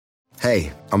Hey,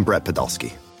 I'm Brett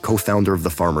Podolsky, co-founder of The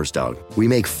Farmer's Dog. We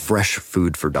make fresh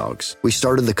food for dogs. We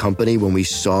started the company when we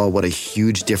saw what a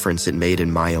huge difference it made in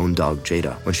my own dog,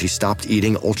 Jada, when she stopped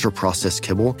eating ultra-processed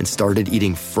kibble and started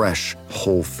eating fresh,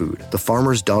 whole food. The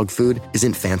Farmer's Dog food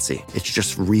isn't fancy. It's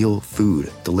just real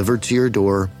food delivered to your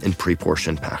door in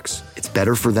pre-portioned packs. It's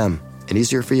better for them and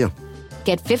easier for you.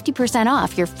 Get 50%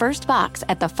 off your first box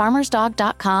at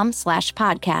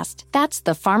thefarmersdog.com/podcast. That's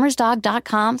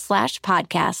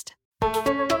thefarmersdog.com/podcast.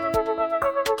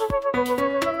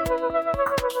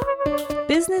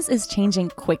 Business is changing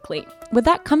quickly. With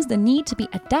that comes the need to be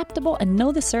adaptable and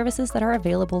know the services that are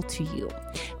available to you.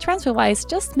 TransferWise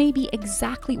just may be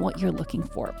exactly what you're looking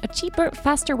for. A cheaper,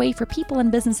 faster way for people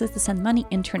and businesses to send money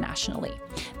internationally.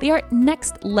 They are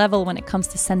next level when it comes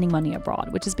to sending money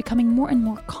abroad, which is becoming more and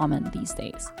more common these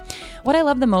days. What I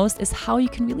love the most is how you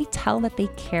can really tell that they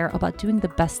care about doing the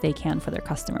best they can for their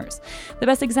customers. The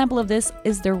best example of this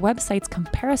is their website's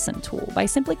comparison tool. By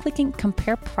simply clicking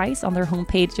compare price on their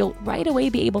homepage, you'll right away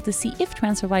be able to see if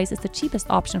TransferWise is the cheapest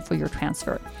option for your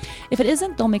transfer. If it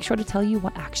isn't, they'll make sure to tell you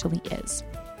what actually is.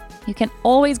 You can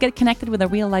always get connected with a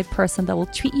real life person that will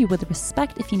treat you with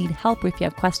respect if you need help or if you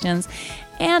have questions.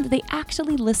 And they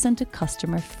actually listen to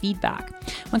customer feedback.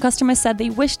 When customers said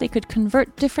they wish they could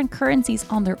convert different currencies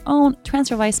on their own,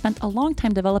 TransferWise spent a long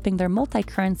time developing their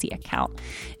multi-currency account.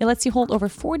 It lets you hold over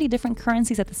 40 different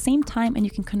currencies at the same time, and you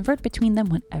can convert between them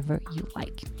whenever you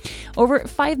like. Over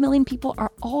 5 million people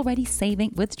are already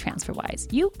saving with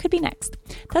TransferWise. You could be next.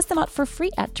 Test them out for free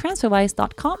at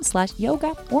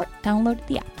transferwise.com/yoga or download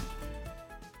the app.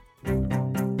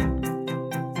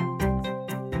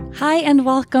 Hi, and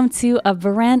welcome to a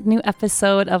brand new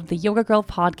episode of the Yoga Girl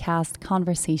podcast,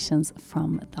 Conversations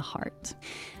from the Heart.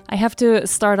 I have to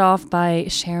start off by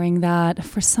sharing that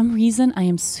for some reason I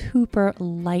am super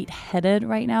lightheaded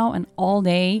right now, and all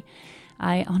day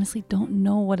I honestly don't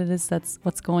know what it is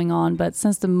what's going on, but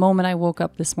since the moment I woke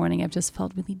up this morning, I've just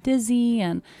felt really dizzy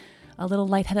and a little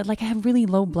lightheaded, like I have really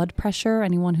low blood pressure.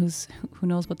 Anyone who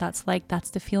knows what that's like,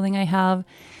 that's the feeling I have.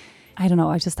 I don't know.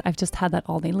 I've just had that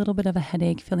all day. A little bit of a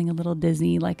headache, feeling a little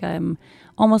dizzy, like I'm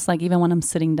almost like even when I'm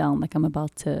sitting down, like I'm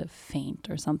about to faint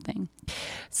or something.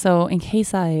 So in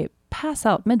case I pass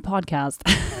out mid-podcast,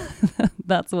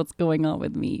 that's what's going on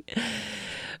with me.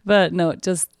 But no,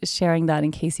 just sharing that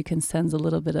in case you can sense a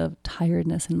little bit of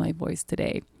tiredness in my voice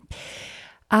today.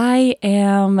 I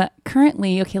am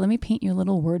currently, okay, let me paint you a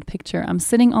little word picture. I'm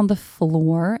sitting on the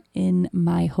floor in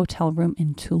my hotel room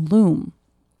in Tulum.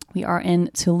 We are in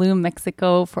Tulum,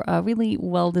 Mexico for a really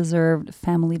well-deserved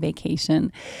family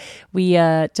vacation. We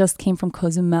just came from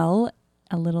Cozumel,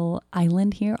 a little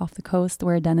island here off the coast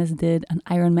where Dennis did an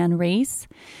Ironman race,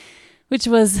 which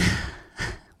was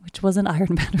an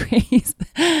Ironman race.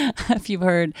 If you've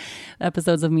heard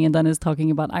episodes of me and Dennis talking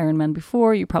about Ironman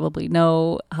before, you probably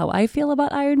know how I feel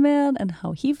about Ironman and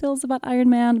how he feels about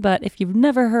Ironman. But if you've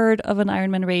never heard of an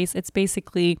Ironman race, it's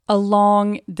basically a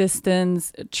long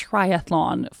distance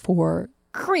triathlon for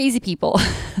crazy people.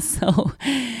 So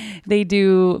they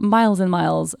do miles and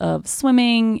miles of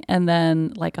swimming and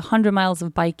then like 100 miles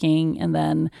of biking and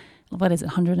then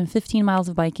 115 miles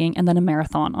of biking and then a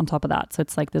marathon on top of that. So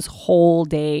it's like this whole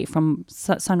day from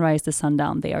sunrise to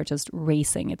sundown. They are just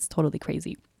racing. It's totally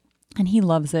crazy. And he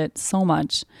loves it so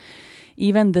much.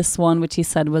 Even this one, which he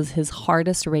said was his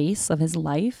hardest race of his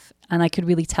life. And I could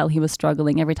really tell he was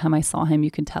struggling. Every time I saw him,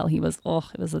 you could tell it was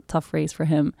a tough race for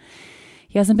him.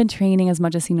 He hasn't been training as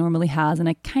much as he normally has. And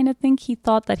I kind of think he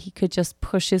thought that he could just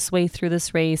push his way through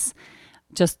this race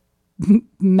just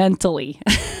mentally.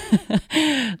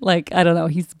 Like, I don't know,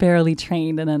 he's barely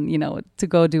trained. And then, to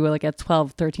go do like a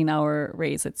 12, 13 hour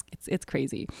race, it's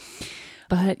crazy.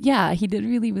 But yeah, he did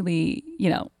really, really,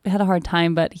 had a hard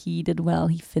time, but he did well.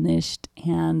 He finished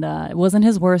and it wasn't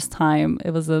his worst time.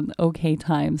 It was an okay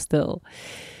time still.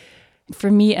 For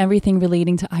me, everything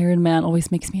relating to Ironman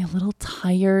always makes me a little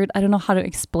tired. I don't know how to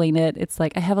explain it. It's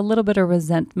like I have a little bit of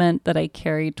resentment that I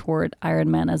carry toward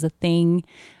Ironman as a thing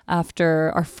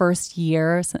after our first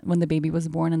year when the baby was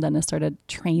born, and then I started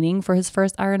training for his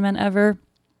first Ironman ever.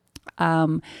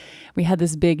 We had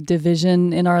this big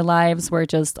division in our lives where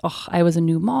I was a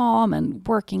new mom and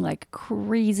working like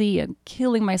crazy and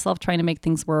killing myself trying to make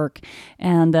things work.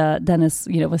 And Dennis,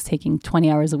 was taking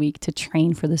 20 hours a week to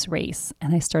train for this race.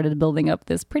 And I started building up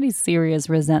this pretty serious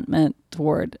resentment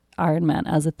toward Ironman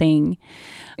as a thing,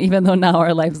 even though now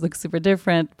our lives look super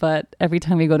different. But every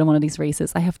time we go to one of these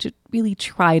races, I have to really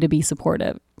try to be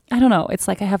supportive. I don't know. It's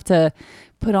like I have to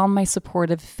put on my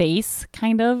supportive face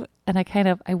kind of. And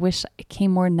I wish it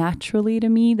came more naturally to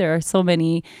me. There are so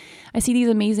many, I see these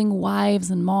amazing wives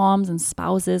and moms and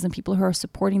spouses and people who are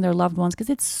supporting their loved ones because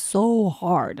it's so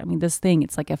hard. I mean, this thing,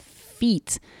 it's like a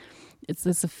feat. It's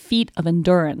a feat of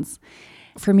endurance.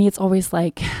 For me, it's always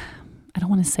like,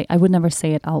 I would never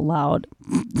say it out loud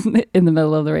in the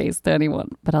middle of the race to anyone,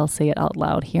 but I'll say it out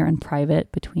loud here in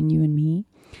private between you and me.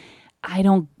 I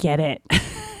don't get it.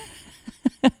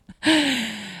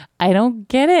 I don't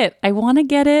get it. I want to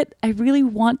get it. I really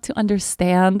want to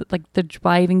understand like the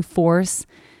driving force,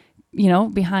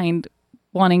 behind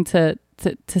wanting to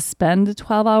spend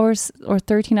 12 hours or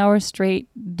 13 hours straight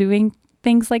doing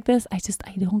things like this. I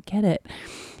don't get it.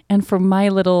 And for my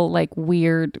little like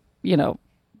weird,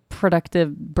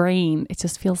 productive brain, it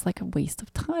just feels like a waste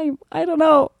of time. I don't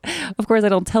know. Of course, I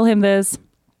don't tell him this.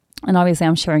 And obviously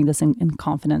I'm sharing this in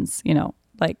confidence,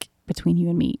 like between you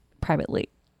and me privately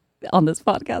on this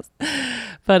podcast.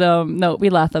 But no, we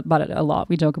laugh about it a lot.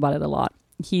 We joke about it a lot.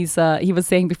 He was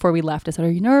saying before we left, I said,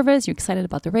 are you nervous? You excited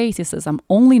about the race? He says, I'm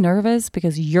only nervous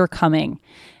because you're coming.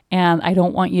 And I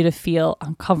don't want you to feel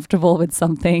uncomfortable with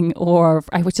something, or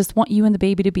I would just want you and the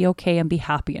baby to be okay and be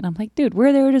happy. And I'm like, dude,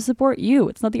 we're there to support you.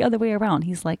 It's not the other way around.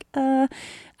 He's like,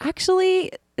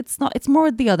 actually, it's not. It's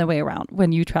more the other way around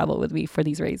when you travel with me for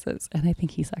these races. And I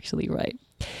think he's actually right.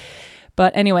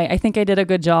 But anyway, I think I did a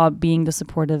good job being the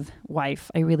supportive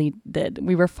wife. I really did.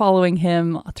 We were following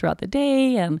him throughout the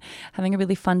day and having a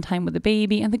really fun time with the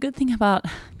baby. And the good thing about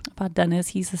Dennis,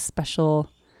 he's a special...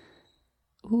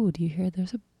 Ooh, do you hear?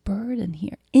 There's a bird in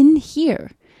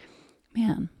here.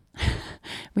 Man,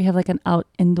 we have like an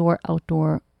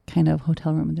indoor-outdoor kind of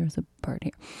hotel room, and there's a bird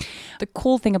here. The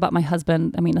cool thing about my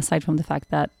husband, I mean, aside from the fact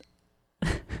that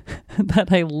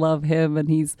that I love him and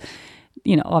he's,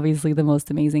 obviously the most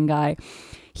amazing guy,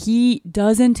 he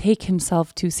doesn't take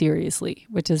himself too seriously,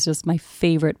 which is just my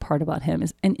favorite part about him.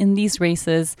 And in these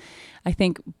races, I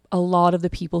think a lot of the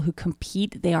people who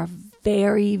compete, they are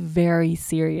very, very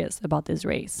serious about this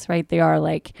race, right? They are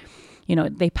like,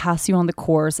 they pass you on the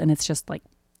course and it's just like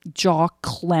jaw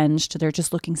clenched. They're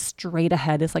just looking straight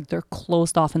ahead. It's like they're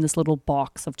closed off in this little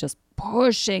box of just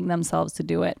pushing themselves to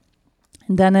do it.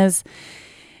 And Dennis,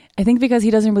 I think because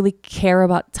he doesn't really care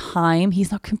about time,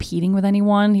 he's not competing with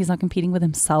anyone. He's not competing with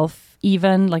himself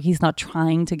even. Like he's not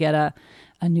trying to get a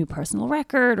new personal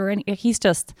record or any. He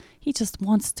just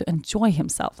wants to enjoy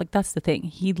himself. Like that's the thing.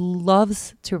 He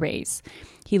loves to race.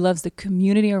 He loves the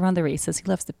community around the races. He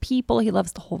loves the people. He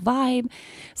loves the whole vibe.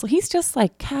 So he's just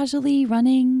like casually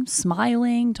running,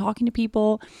 smiling, talking to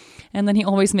people. And then he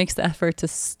always makes the effort to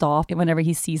stop whenever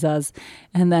he sees us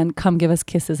and then come give us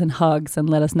kisses and hugs and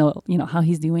let us know, how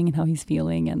he's doing and how he's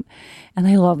feeling. And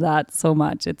I love that so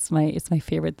much. It's my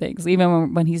favorite thing. So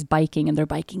even when he's biking and they're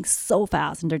biking so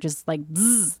fast and they're just like,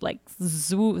 bzz, like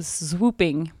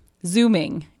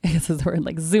zooming, I guess is the word,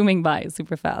 like zooming by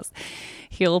super fast.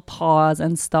 He'll pause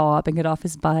and stop and get off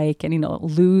his bike and,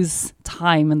 lose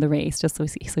time in the race just so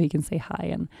he can say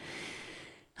hi. And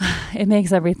it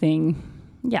makes everything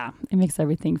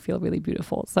feel really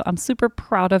beautiful. So I'm super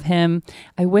proud of him.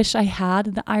 I wish I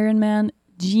had the Ironman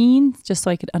gene just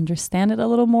so I could understand it a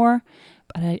little more,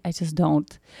 but I just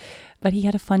don't. But he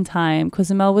had a fun time.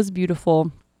 Cozumel was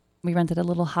beautiful. We rented a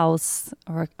little house,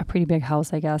 or a pretty big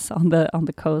house, I guess, on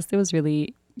the coast. It was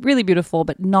really, really beautiful,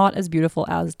 but not as beautiful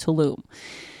as Tulum.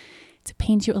 To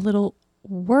paint you a little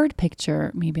word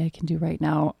picture, maybe I can do right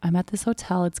now. I'm at this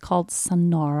hotel. It's called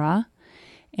Sonora,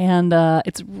 and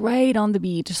it's right on the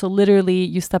beach. So literally,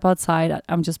 you step outside.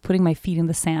 I'm just putting my feet in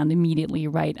the sand immediately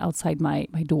right outside my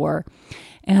door,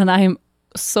 and I'm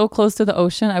so close to the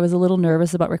ocean. I was a little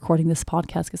nervous about recording this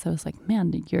podcast because I was like,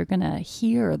 man, you're gonna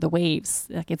hear the waves.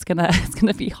 Like it's gonna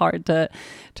be hard to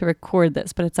record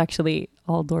this, but it's actually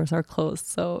all doors are closed,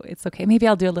 so it's okay. Maybe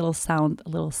I'll do a little sound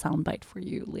bite for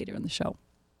you later in the show.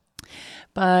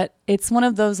 But it's one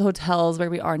of those hotels where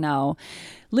we are now,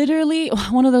 literally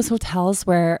one of those hotels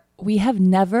where I have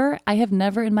never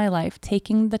in my life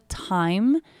taken the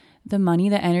time, the money,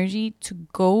 the energy to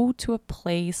go to a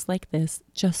place like this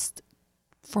just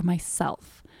for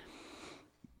myself.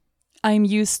 I'm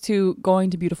used to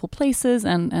going to beautiful places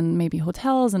and maybe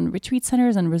hotels and retreat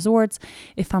centers and resorts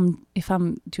if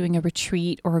I'm doing a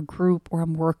retreat or a group or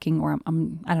I'm working or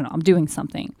I'm doing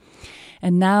something.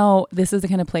 And now this is the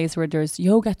kind of place where there's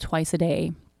yoga twice a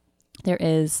day. There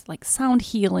is like sound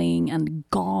healing and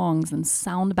gongs and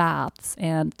sound baths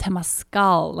and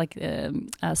temazcal, like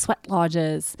sweat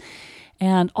lodges,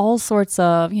 and all sorts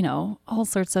of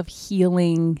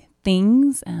healing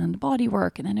things and body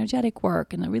work and energetic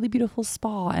work and a really beautiful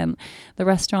spa. And the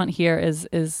restaurant here is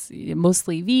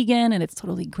mostly vegan and it's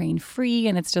totally grain free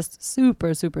and it's just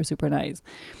super, super, super nice.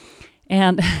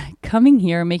 And coming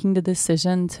here, making the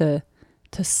decision to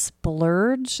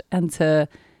splurge and to,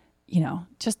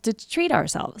 just to treat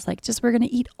ourselves. Like we're going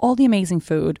to eat all the amazing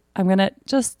food. I'm going to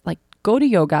just go to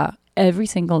yoga every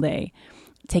single day,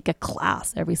 take a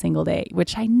class every single day,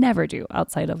 which I never do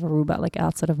outside of Aruba,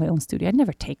 outside of my own studio. I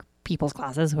never take people's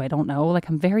classes who I don't know.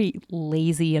 I'm very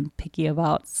lazy and picky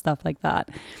about stuff like that.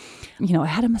 I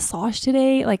had a massage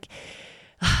today.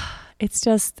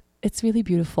 It's really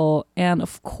beautiful. And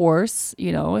of course,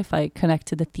 if I connect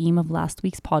to the theme of last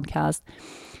week's podcast,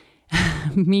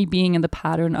 me being in the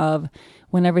pattern of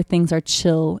whenever things are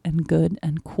chill and good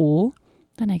and cool,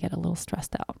 then I get a little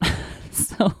stressed out.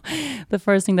 So the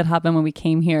first thing that happened when we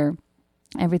came here,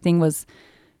 everything was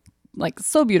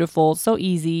so beautiful, so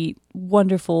easy,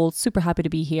 wonderful, super happy to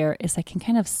be here, is I can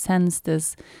kind of sense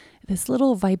this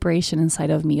little vibration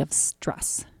inside of me of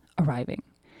stress arriving.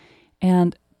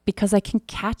 And because I can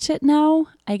catch it now,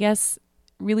 I guess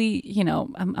really,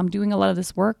 I'm doing a lot of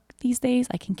this work these days.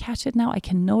 I can catch it now. I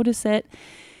can notice it.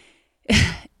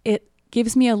 It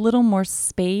gives me a little more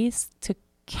space to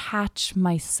catch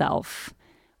myself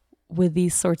with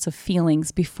these sorts of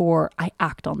feelings before I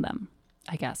act on them,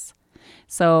 I guess.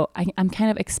 So I'm kind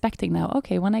of expecting now,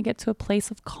 okay, when I get to a place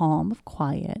of calm, of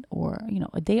quiet, or,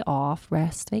 a day off,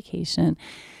 rest, vacation,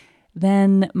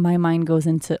 then my mind goes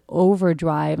into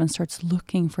overdrive and starts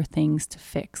looking for things to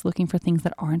fix, looking for things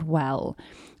that aren't well,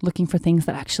 looking for things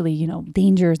that actually,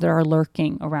 dangers that are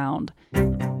lurking around.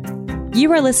 You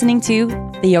are listening to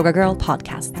the Yoga Girl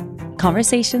Podcast,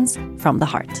 Conversations from the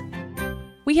Heart.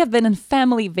 We have been in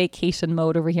family vacation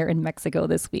mode over here in Mexico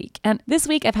this week. And this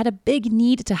week I've had a big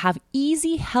need to have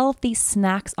easy, healthy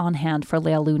snacks on hand for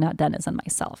Lea Luna, Dennis, and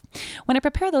myself. When I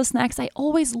prepare those snacks, I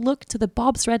always look to the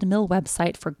Bob's Red Mill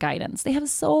website for guidance. They have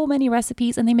so many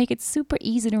recipes and they make it super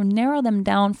easy to narrow them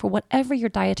down for whatever your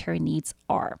dietary needs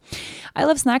are. I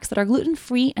love snacks that are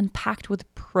gluten-free and packed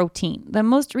with protein. The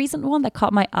most recent one that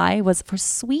caught my eye was for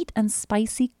sweet and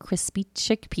spicy crispy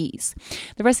chickpeas.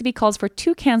 The recipe calls for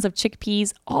 2 cans of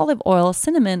chickpeas, olive oil,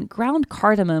 cinnamon, ground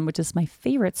cardamom, which is my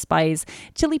favorite spice,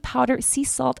 chili powder, sea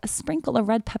salt, a sprinkle of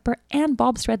red pepper, and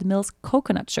Bob's Red Mill's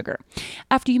coconut sugar.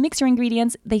 After you mix your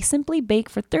ingredients, they simply bake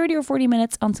for 30 or 40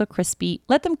 minutes until crispy.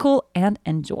 Let them cool and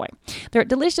enjoy. They're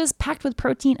delicious, packed with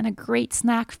protein, and a great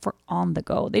snack for on the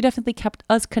go. They definitely kept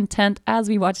us content as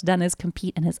we watched Dennis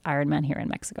compete in his Ironman here in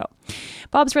Mexico.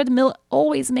 Bob's Red Mill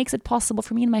always makes it possible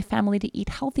for me and my family to eat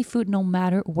healthy food no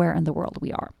matter where in the world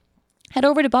we are. Head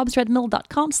over to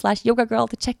bobsredmill.com/yogagirl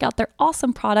to check out their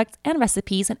awesome products and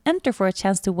recipes and enter for a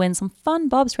chance to win some fun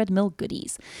Bob's Red Mill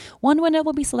goodies. One winner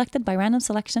will be selected by random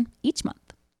selection each month.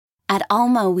 At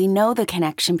Alma, we know the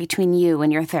connection between you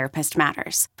and your therapist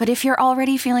matters. But if you're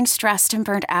already feeling stressed and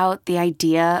burnt out, the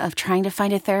idea of trying to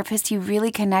find a therapist you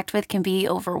really connect with can be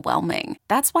overwhelming.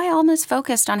 That's why Alma's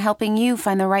focused on helping you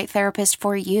find the right therapist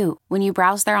for you. When you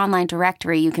browse their online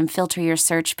directory, you can filter your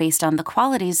search based on the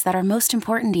qualities that are most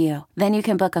important to you. Then you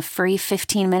can book a free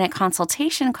 15-minute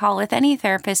consultation call with any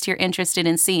therapist you're interested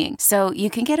in seeing, so you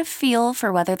can get a feel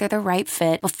for whether they're the right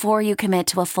fit before you commit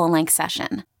to a full-length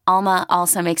session. Alma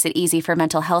also makes it easy for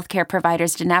mental health care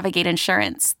providers to navigate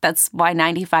insurance. That's why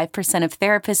 95% of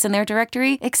therapists in their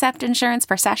directory accept insurance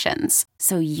for sessions,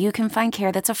 so you can find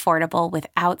care that's affordable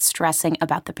without stressing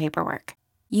about the paperwork.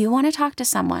 You want to talk to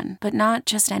someone, but not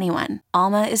just anyone.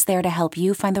 Alma is there to help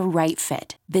you find the right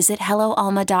fit. Visit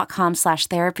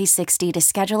helloalma.com/therapy60 to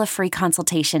schedule a free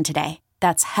consultation today.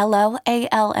 That's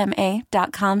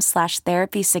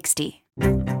helloalma.com/therapy60.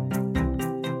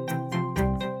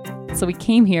 So we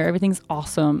came here, everything's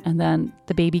awesome, and then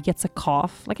the baby gets a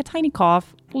cough, like a tiny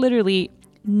cough, literally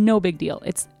no big deal.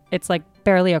 It's like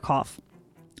barely a cough.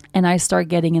 And I start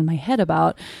getting in my head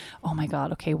about, oh my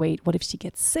God, okay, wait, what if she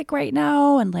gets sick right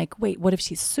now? And wait, what if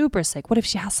she's super sick? What if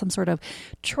she has some sort of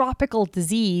tropical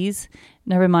disease?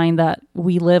 Never mind that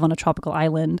we live on a tropical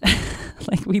island.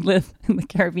 We live in the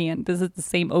Caribbean. This is the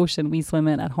same ocean we swim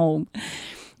in at home.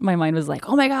 My mind was like,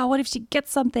 oh my God, what if she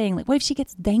gets something? What if she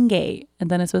gets dengue? And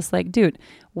then it was like, dude,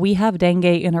 we have dengue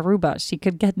in Aruba. She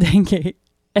could get dengue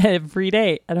every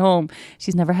day at home.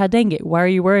 She's never had dengue. Why are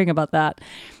you worrying about that?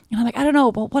 And I'm like, I don't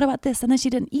know, but what about this? And then she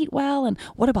didn't eat well. And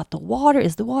what about the water?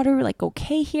 Is the water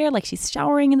okay here? She's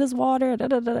showering in this water. Da,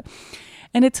 da, da.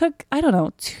 And it took,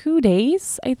 2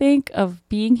 days, I think, of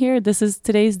being here.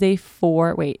 Today's day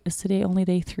 4. Wait, is today only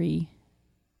day 3?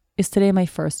 Is today my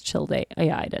first chill day? Oh,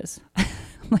 yeah, it is.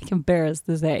 I'm embarrassed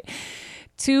to say.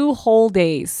 2 whole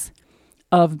days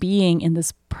of being in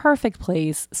this perfect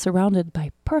place, surrounded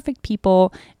by perfect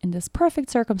people, in this perfect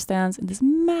circumstance, in this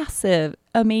massive,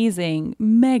 amazing,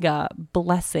 mega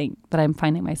blessing that I'm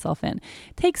finding myself in.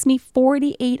 It takes me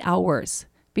 48 hours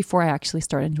before I actually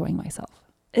start enjoying myself.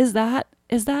 Is that,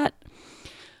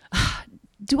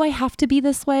 do I have to be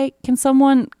this way?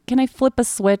 Can I flip a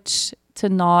switch to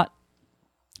not?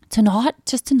 Can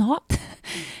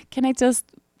I just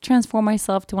transform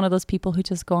myself to one of those people who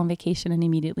just go on vacation and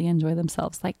immediately enjoy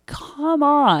themselves? Like, come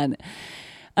on.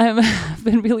 I've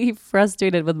been really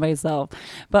frustrated with myself,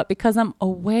 but because I'm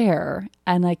aware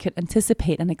and I could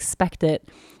anticipate and expect it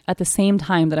at the same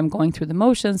time that I'm going through the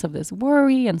motions of this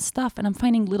worry and stuff, and I'm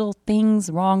finding little things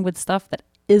wrong with stuff that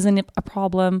isn't a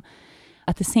problem,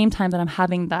 at the same time that I'm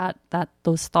having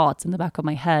those thoughts in the back of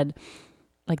my head,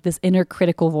 like this inner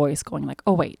critical voice going like,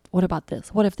 oh wait, what about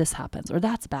this? What if this happens? Or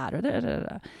that's bad, or da, da,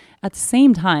 da. At the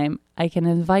same time, I can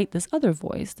invite this other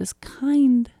voice, this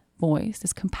kind voice,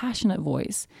 this compassionate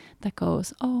voice that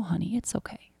goes, oh honey, it's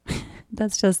okay.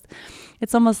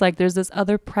 It's almost like there's this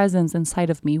other presence inside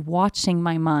of me watching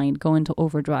my mind go into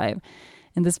overdrive.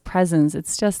 And this presence,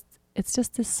 it's just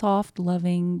this soft,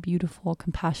 loving, beautiful,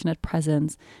 compassionate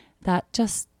presence that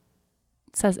just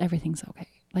says everything's okay.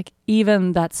 Like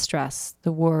even that stress,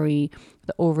 the worry,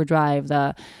 the overdrive,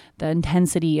 the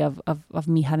intensity of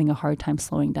me having a hard time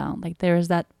slowing down. Like there's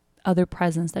that other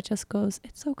presence that just goes,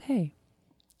 it's okay.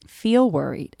 Feel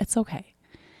worried, it's okay.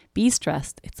 Be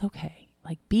stressed, it's okay.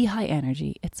 Like be high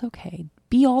energy, it's okay.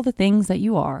 Be all the things that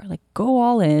you are. Like go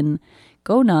all in,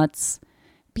 go nuts,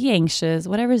 be anxious,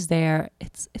 whatever's there,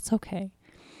 it's okay.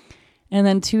 And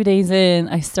then 2 days in,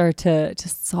 I start to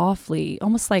just softly,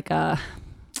 almost like a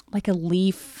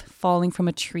leaf falling from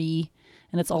a tree,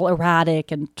 and it's all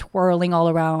erratic and twirling all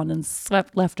around and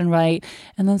swept left and right.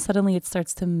 And then suddenly it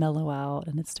starts to mellow out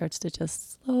and it starts to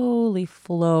just slowly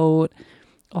float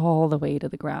all the way to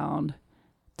the ground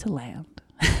to land.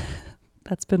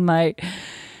 That's been my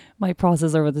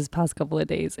process over this past couple of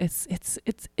days. It's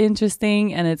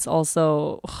interesting, and it's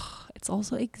also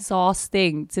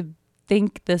exhausting to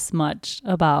think this much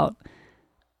about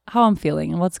how I'm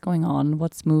feeling and what's going on,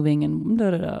 what's moving, and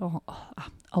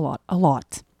a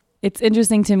lot. It's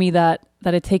interesting to me that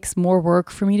it takes more work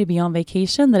for me to be on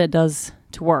vacation than it does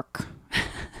to work.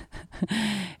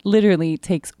 Literally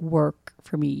takes work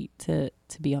for me to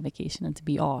be on vacation and to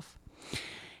be off.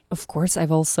 Of course,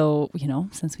 I've also,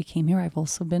 since we came here, I've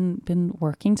also been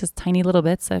working just tiny little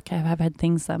bits. I've had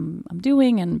things I'm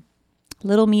doing and a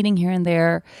little meeting here and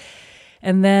there.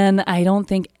 And then I don't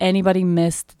think anybody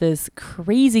missed this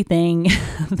crazy thing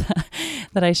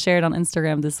that I shared on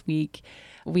Instagram this week.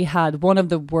 We had one of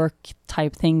the work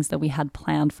type things that we had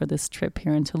planned for this trip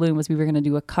here in Tulum was we were going to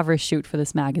do a cover shoot for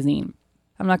this magazine.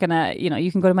 I'm not going to,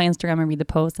 you can go to my Instagram and read the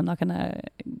post. I'm not going to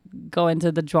go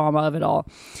into the drama of it all.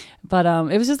 But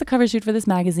it was just a cover shoot for this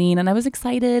magazine, and I was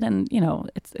excited, and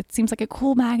it seems like a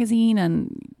cool magazine,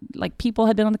 and like people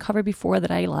had been on the cover before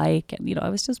that I like, and I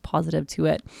was just positive to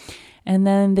it. And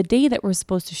then the day that we're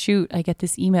supposed to shoot, I get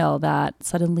this email that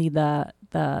suddenly the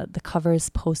cover is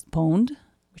postponed,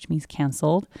 which means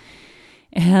canceled,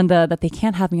 and that they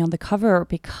can't have me on the cover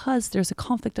because there's a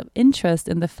conflict of interest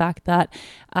in the fact that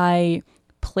I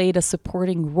played a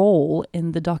supporting role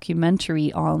in the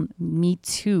documentary on Me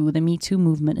Too, the Me Too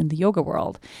movement in the yoga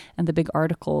world, and the big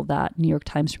article that New York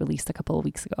Times released a couple of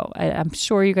weeks ago. I'm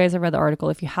sure you guys have read the article.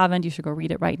 If you haven't, you should go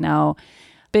read it right now.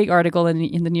 Big article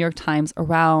in the New York Times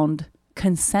around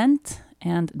consent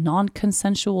and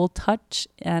non-consensual touch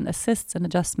and assists and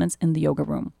adjustments in the yoga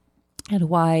room, and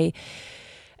why,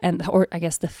 or I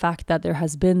guess the fact that there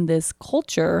has been this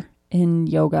culture in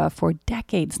yoga for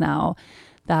decades now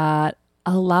that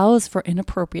allows for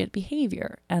inappropriate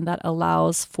behavior, and that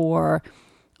allows for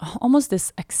almost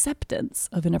this acceptance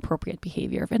of inappropriate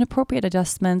behavior, of inappropriate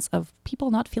adjustments, of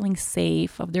people not feeling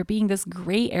safe, of there being this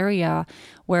gray area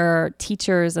where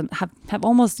teachers have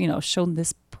almost, shown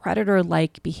this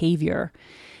predator-like behavior,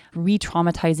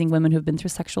 re-traumatizing women who've been through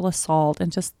sexual assault,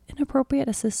 and just inappropriate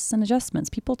assists and adjustments,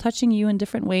 people touching you in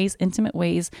different ways, intimate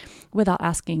ways, without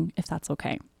asking if that's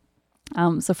okay.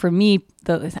 So for me,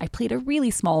 I played a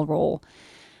really small role.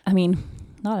 I mean,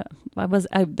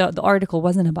 the article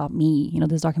wasn't about me.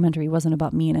 This documentary wasn't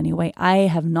about me in any way. I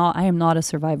am not a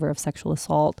survivor of sexual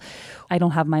assault. I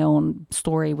don't have my own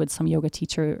story with some yoga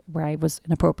teacher where I was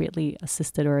inappropriately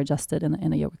assisted or adjusted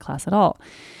in a yoga class at all.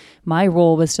 My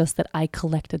role was just that I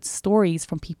collected stories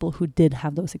from people who did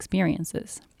have those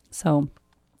experiences. So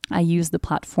I used the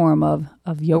platform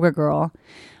of Yoga Girl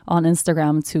on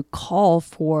Instagram to call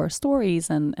for stories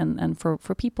and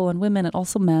for people and women, and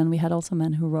also men. We had also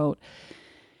men who wrote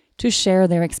to share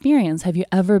their experience. Have you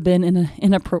ever been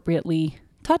inappropriately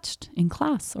touched in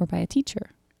class or by a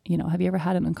teacher? Have you ever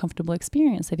had an uncomfortable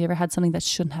experience? Have you ever had something that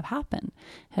shouldn't have happened?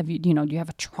 Have you, do you have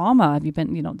a trauma? Have you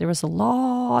been, there was a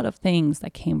lot of things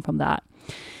that came from that.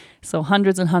 So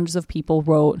hundreds and hundreds of people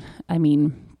wrote. I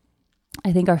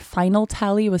think our final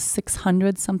tally was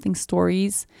 600 something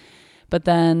stories, but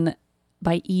then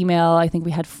by email, I think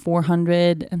we had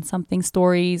 400 and something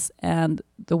stories, and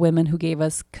the women who gave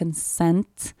us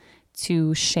consent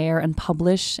to share and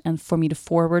publish and for me to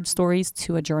forward stories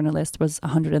to a journalist was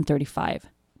 135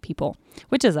 people,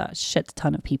 which is a shit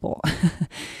ton of people.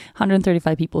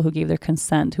 135 people who gave their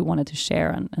consent, who wanted to share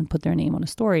and put their name on a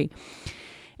story.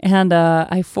 And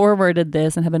I forwarded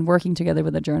this and have been working together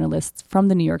with a journalist from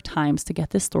the New York Times to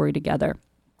get this story together.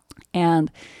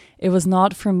 And it was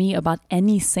not for me about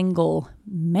any single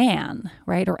man,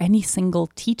 right? Or any single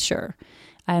teacher.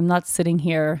 I'm not sitting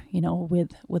here,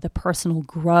 with a personal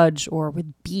grudge or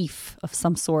with beef of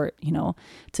some sort,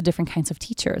 to different kinds of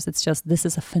teachers. It's just, this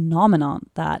is a phenomenon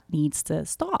that needs to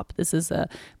stop. This is a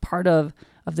part of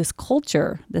this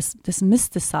culture, this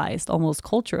mysticized almost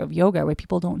culture of yoga where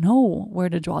people don't know where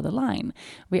to draw the line.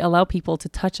 We allow people to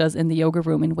touch us in the yoga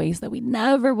room in ways that we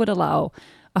never would allow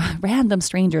random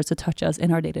strangers to touch us in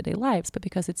our day-to-day lives. But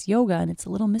because it's yoga and it's a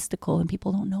little mystical and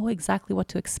people don't know exactly what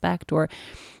to expect or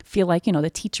feel like, the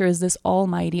teacher is this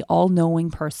almighty, all-knowing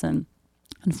person.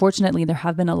 Unfortunately, there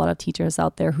have been a lot of teachers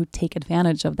out there who take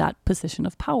advantage of that position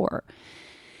of power.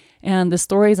 And the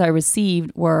stories I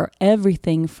received were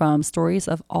everything from stories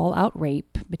of all-out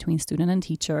rape between student and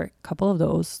teacher, a couple of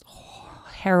those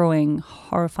harrowing,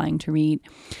 horrifying to read.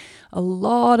 A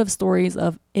lot of stories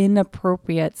of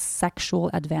inappropriate sexual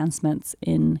advancements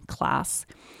in class.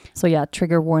 So yeah,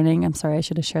 trigger warning. I'm sorry, I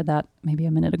should have shared that maybe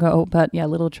a minute ago. But yeah,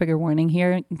 little trigger warning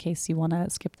here in case you want to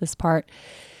skip this part.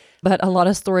 But a lot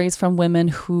of stories from women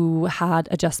who had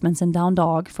adjustments in down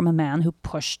dog from a man who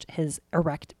pushed his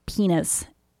erect penis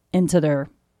into their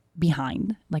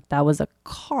behind. Like that was a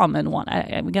common one.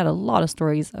 We got a lot of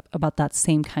stories about that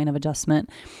same kind of adjustment.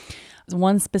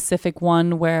 One specific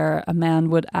one where a man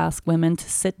would ask women to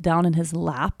sit down in his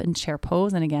lap in chair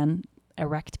pose. And again,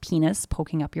 erect penis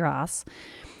poking up your ass.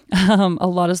 A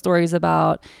lot of stories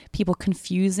about people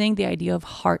confusing the idea of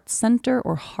heart center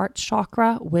or heart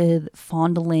chakra with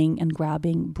fondling and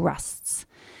grabbing breasts.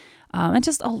 And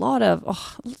just a lot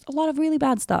of really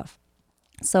bad stuff.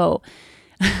 So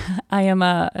I am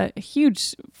a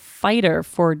huge fighter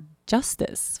for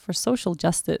justice, for social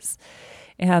justice.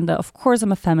 And of course,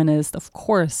 I'm a feminist. Of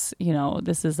course,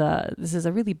 this is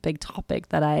a really big topic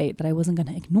that I wasn't going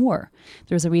to ignore.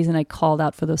 There's a reason I called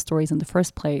out for those stories in the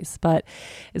first place. But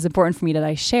it's important for me that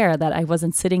I share that I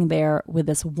wasn't sitting there with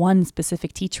this one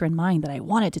specific teacher in mind that I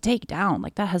wanted to take down.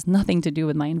 Like that has nothing to do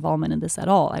with my involvement in this at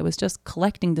all. I was just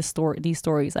collecting these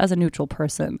stories as a neutral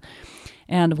person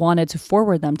and wanted to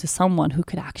forward them to someone who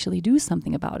could actually do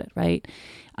something about it, right?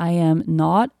 I am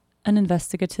not an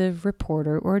investigative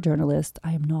reporter or a journalist.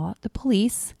 I am not the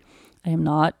police. I am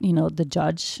not, the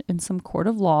judge in some court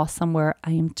of law somewhere.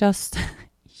 I am just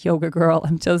yoga girl.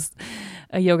 I'm just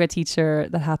a yoga teacher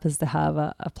that happens to have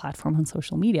a platform on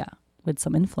social media with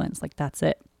some influence. Like that's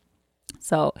it.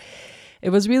 So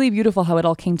it was really beautiful how it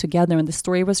all came together and the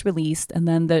story was released. And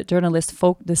then the journalist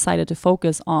decided to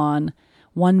focus on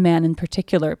one man in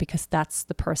particular, because that's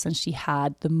the person she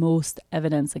had the most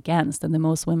evidence against and the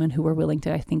most women who were willing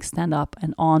to, I think, stand up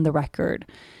and on the record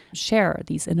share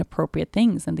these inappropriate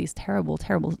things and these terrible,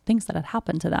 terrible things that had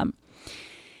happened to them.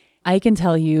 I can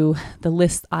tell you the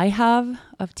list I have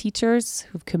of teachers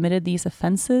who've committed these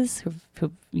offenses,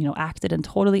 who've acted in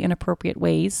totally inappropriate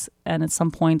ways, and at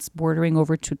some points bordering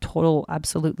over to total,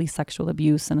 absolutely sexual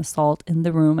abuse and assault in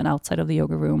the room and outside of the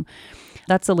yoga room.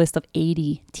 That's a list of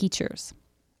 80 teachers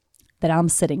that I'm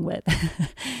sitting with.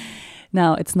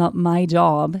 Now, it's not my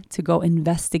job to go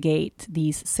investigate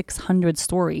these 600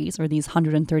 stories or these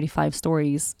 135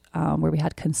 stories where we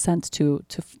had consent to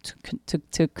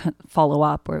follow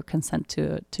up or consent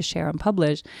to share and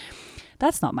publish.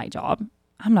 That's not my job.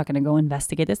 I'm not going to go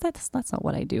investigate this. That's not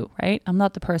what I do, right? I'm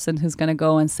not the person who's going to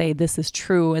go and say this is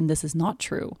true and this is not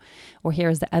true, or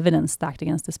here's the evidence stacked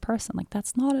against this person. Like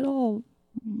that's not at all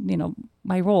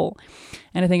my role.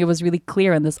 And I think it was really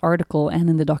clear in this article and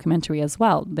in the documentary as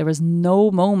well. There was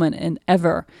no moment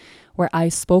ever where I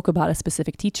spoke about a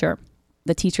specific teacher.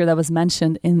 The teacher that was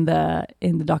mentioned in the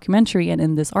documentary and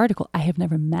in this article, I have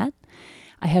never met.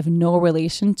 I have no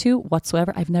relation to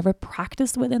whatsoever. I've never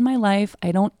practiced with in my life.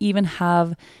 I don't even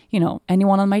have,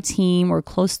 anyone on my team or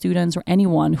close students or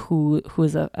anyone who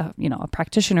is a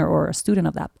practitioner or a student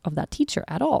of that teacher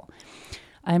at all.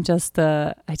 I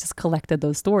just collected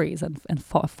those stories and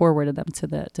forwarded them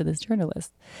to this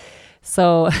journalist.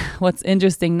 So what's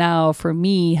interesting now for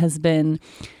me has been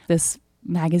this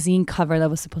magazine cover that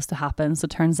was supposed to happen. So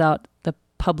it turns out the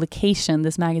publication,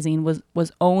 this magazine,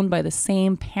 was owned by the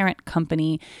same parent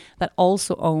company that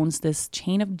also owns this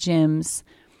chain of gyms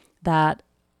that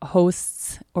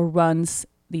hosts or runs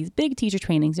these big teacher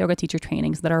trainings, yoga teacher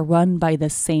trainings that are run by the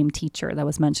same teacher that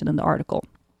was mentioned in the article.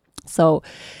 So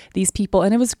these people,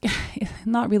 and it was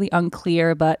not really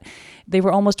unclear, but they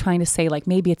were almost trying to say like,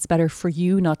 maybe it's better for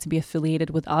you not to be affiliated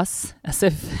with us, as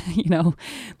if,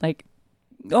 like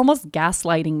almost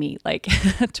gaslighting me, like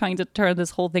trying to turn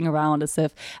this whole thing around as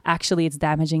if actually it's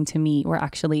damaging to me, or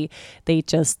actually they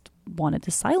just wanted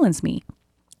to silence me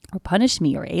or punish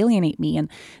me or alienate me and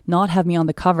not have me on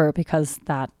the cover because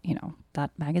that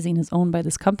magazine is owned by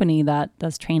this company that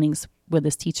does trainings with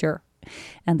this teacher.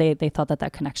 And they thought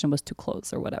that connection was too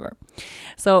close or whatever.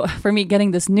 So for me,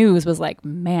 getting this news was like,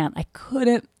 man, I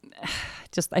couldn't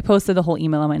I posted the whole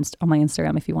email on my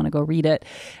Instagram if you want to go read it.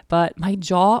 But my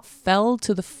jaw fell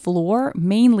to the floor,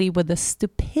 mainly with the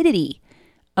stupidity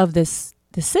of this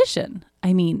decision.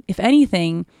 I mean, if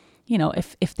anything,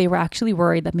 if they were actually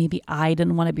worried that maybe I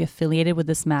didn't want to be affiliated with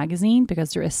this magazine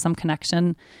because there is some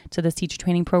connection to this teacher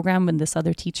training program and this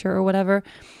other teacher or whatever,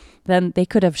 then they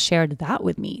could have shared that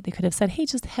with me. They could have said, hey,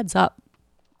 just heads up,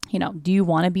 do you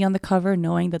want to be on the cover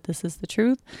knowing that this is the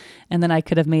truth? And then I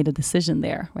could have made a decision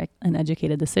there, right? An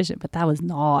educated decision, but that was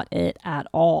not it at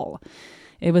all.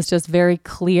 It was just very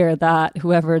clear that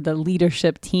whoever the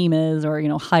leadership team is, or,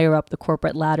 higher up the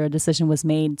corporate ladder, a decision was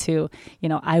made to,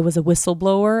 I was a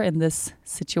whistleblower in this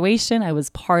situation. I was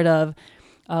part of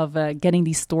getting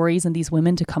these stories and these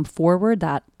women to come forward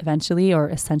that eventually or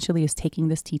essentially is taking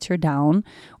this teacher down,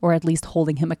 or at least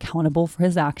holding him accountable for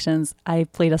his actions. I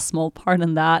played a small part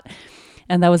in that.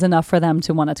 And that was enough for them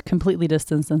to want to completely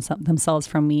distance themselves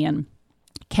from me and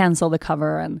cancel the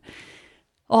cover and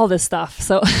all this stuff.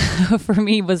 So for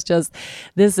me, it was just,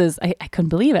 I couldn't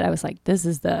believe it. I was like, this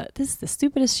is the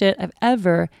stupidest shit I've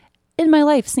ever in my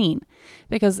life seen.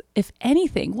 Because if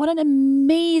anything, what an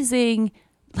amazing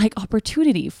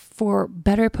opportunity for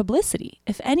better publicity,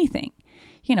 if anything,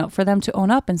 for them to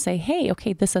own up and say, hey,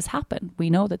 okay, this has happened. We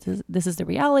know that this is the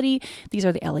reality. These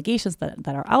are the allegations that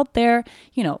are out there,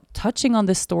 touching on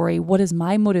this story. What is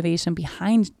my motivation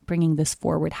behind bringing this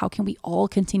forward? How can we all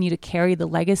continue to carry the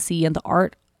legacy and the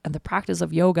art and the practice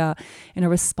of yoga in a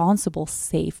responsible,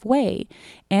 safe way?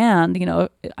 And,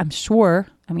 I'm sure,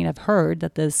 I've heard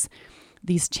that this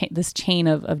chain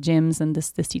of gyms and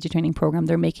this teacher training program,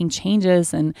 they're making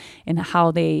changes in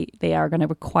how they are going to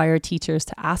require teachers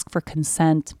to ask for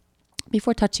consent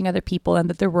before touching other people, and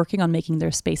that they're working on making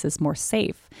their spaces more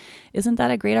safe. Isn't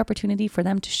that a great opportunity for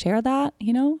them to share that,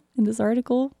 in this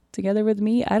article together with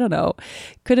me? I don't know.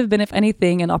 Could have been, if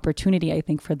anything, an opportunity, I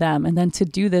think, for them. And then to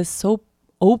do this so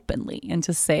openly and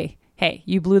to say, hey,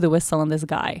 you blew the whistle on this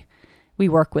guy. We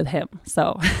work with him,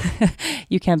 so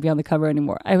you can't be on the cover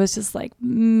anymore. I was just like,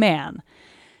 man,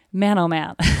 oh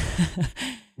man.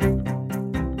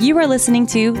 You are listening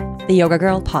to the Yoga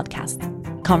Girl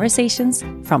podcast, conversations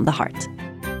from the heart.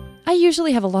 I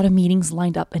usually have a lot of meetings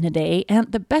lined up in a day,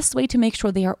 and the best way to make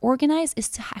sure they are organized is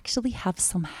to actually have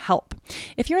some help.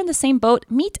 If you're in the same boat,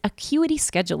 meet Acuity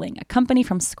Scheduling, a company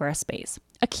from Squarespace.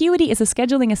 Acuity is a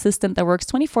scheduling assistant that works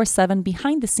 24/7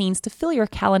 behind the scenes to fill your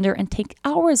calendar and take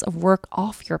hours of work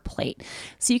off your plate,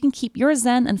 so you can keep your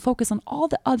zen and focus on all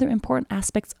the other important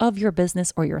aspects of your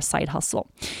business or your side hustle.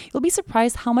 You'll be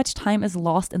surprised how much time is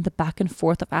lost in the back and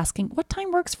forth of asking what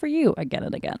time works for you again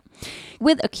and again.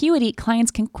 With Acuity, clients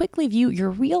can quickly view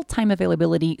your real-time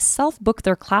availability, self-book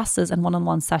their classes and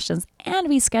one-on-one sessions, and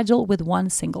reschedule with one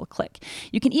single click.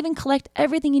 You can even collect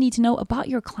everything you need to know about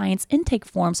your clients' intake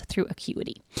forms through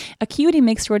Acuity. Acuity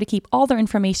makes sure to keep all their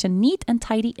information neat and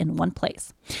tidy in one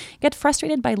place. Get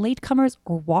frustrated by latecomers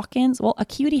or walk-ins? Well,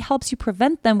 Acuity helps you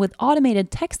prevent them with automated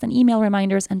text and email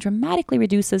reminders and dramatically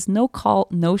reduces no-call,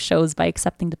 no-shows by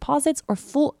accepting deposits or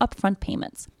full upfront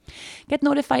payments. Get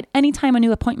notified anytime a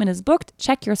new appointment is booked,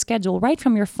 check your schedule right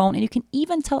from your phone, and you can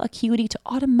even tell Acuity to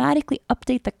automatically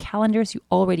update the calendars you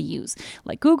already use,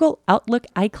 like Google, Outlook,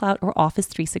 iCloud, or Office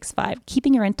 365,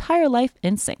 keeping your entire life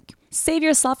in sync. Save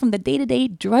yourself from the day-to-day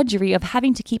drudgery of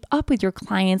having to keep up with your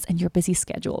clients and your busy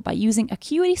schedule by using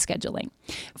Acuity Scheduling.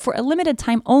 For a limited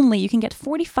time only, you can get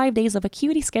 45 days of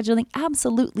Acuity Scheduling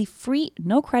absolutely free,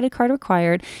 no credit card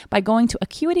required, by going to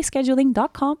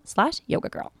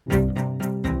acuityscheduling.com/yogagirl.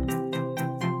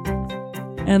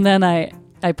 And then I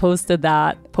posted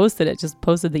the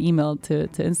email to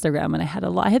Instagram, and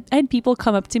I had people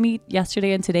come up to me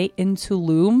yesterday and today in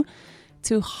Tulum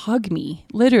to hug me,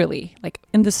 literally, like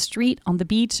in the street, on the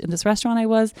beach, in this restaurant I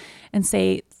was, and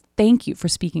say, thank you for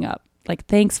speaking up. Like,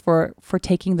 thanks for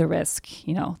taking the risk,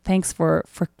 you know, thanks for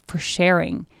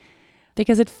sharing.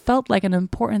 Because it felt like an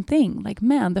important thing. Like,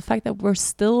 man, the fact that we're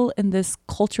still in this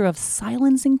culture of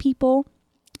silencing people,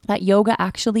 that yoga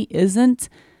actually isn't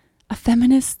a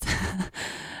feminist,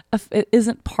 it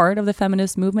isn't part of the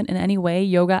feminist movement in any way.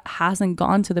 Yoga hasn't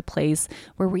gone to the place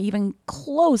where we're even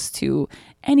close to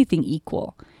anything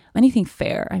equal, anything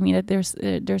fair. I mean, there's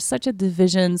such a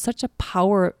division, such a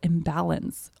power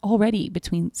imbalance already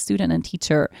between student and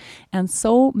teacher, and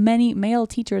so many male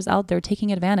teachers out there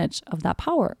taking advantage of that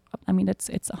power. I mean, it's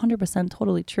 100%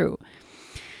 totally true.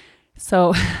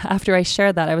 So after I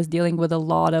shared that, I was dealing with a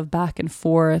lot of back and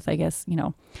forth, I guess, you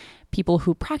know, people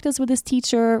who practice with this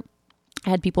teacher. I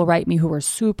had people write me who were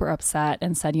super upset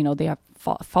and said, you know, they have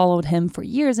followed him for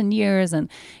years and years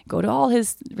and go to all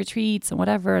his retreats and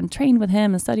whatever and train with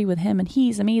him and study with him. And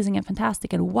he's amazing and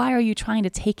fantastic. And why are you trying to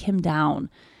take him down?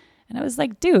 And I was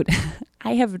like, dude,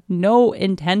 I have no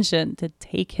intention to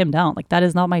take him down. Like, that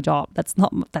is not my job. That's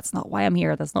not why I'm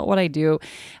here. That's not what I do.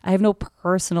 I have no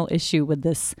personal issue with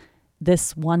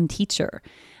this one teacher.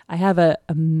 I have a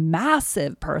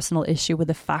massive personal issue with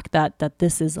the fact that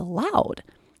this is allowed.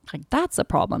 Like, that's a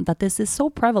problem, that this is so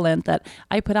prevalent that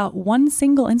I put out one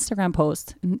single Instagram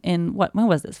post in when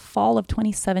was this? Fall of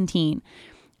 2017.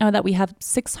 That we have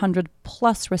 600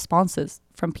 plus responses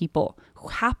from people who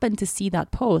happened to see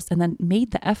that post and then made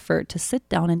the effort to sit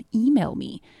down and email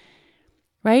me,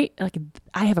 right? Like,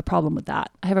 I have a problem with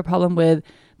that. I have a problem with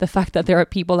the fact that there are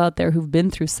people out there who've been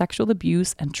through sexual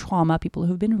abuse and trauma, people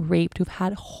who've been raped, who've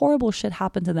had horrible shit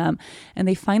happen to them, and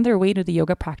they find their way to the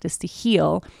yoga practice to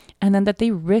heal, and then that they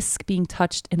risk being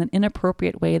touched in an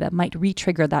inappropriate way that might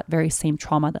re-trigger that very same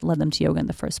trauma that led them to yoga in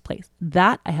the first place.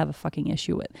 That I have a fucking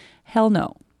issue with. Hell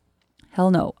no.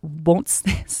 Won't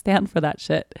stand for that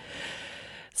shit.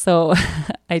 So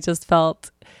I just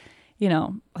felt, you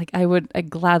know, like I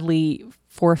gladly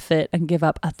forfeit and give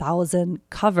up 1,000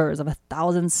 covers of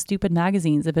 1,000 stupid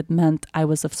magazines if it meant I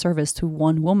was of service to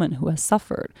one woman who has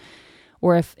suffered,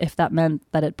 or if that meant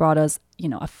that it brought us, you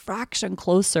know, a fraction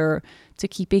closer to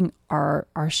keeping our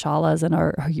shalas and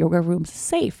our yoga rooms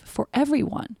safe for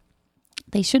everyone.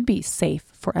 They should be safe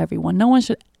for everyone. No one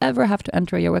should ever have to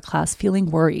enter a yoga class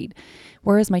feeling worried.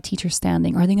 Where is my teacher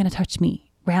standing? Are they going to touch me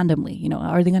randomly? You know,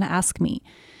 are they going to ask me?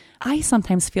 I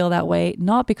sometimes feel that way,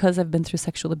 not because I've been through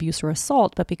sexual abuse or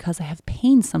assault, but because I have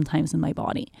pain sometimes in my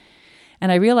body.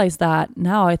 And I realize that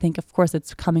now. I think, of course,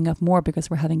 it's coming up more because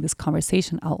we're having this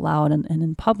conversation out loud and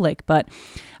in public. But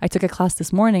I took a class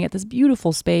this morning at this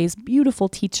beautiful space, beautiful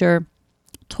teacher,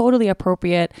 totally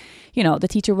appropriate. You know, the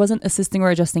teacher wasn't assisting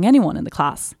or adjusting anyone in the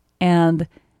class. And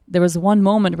there was one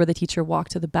moment where the teacher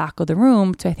walked to the back of the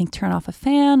room to, I think, turn off a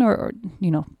fan or you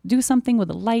know, do something with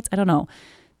the lights. I don't know.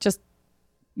 Just,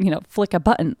 you know, flick a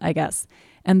button, I guess.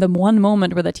 And the one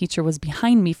moment where the teacher was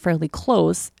behind me fairly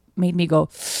close made me go,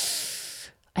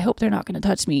 I hope they're not going to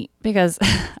touch me, because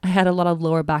I had a lot of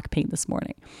lower back pain this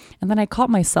morning. And then I caught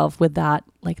myself with that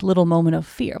like little moment of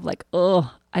fear of like,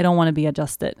 oh, I don't want to be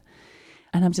adjusted.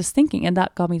 And I'm just thinking, and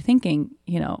that got me thinking,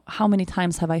 you know, how many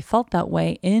times have I felt that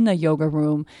way in a yoga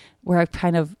room where I'm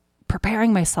kind of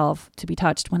preparing myself to be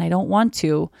touched when I don't want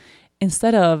to,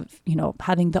 instead of, you know,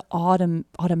 having the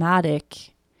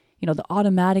automatic, you know, the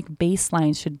automatic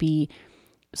baseline should be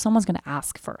someone's going to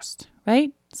ask first,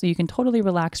 right? So you can totally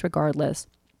relax regardless,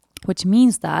 which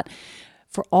means that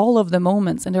for all of the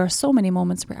moments, and there are so many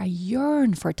moments where I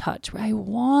yearn for touch, where I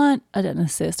want an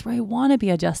assist, where I want to be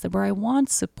adjusted, where I want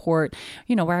support,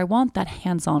 you know, where I want that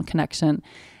hands-on connection,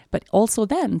 but also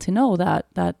then to know that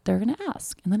they're going to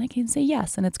ask, and then I can say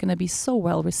yes, and it's going to be so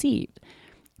well received,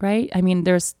 right? I mean,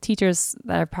 there's teachers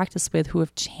that I've practiced with who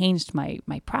have changed my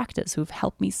practice, who've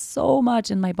helped me so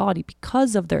much in my body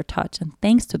because of their touch and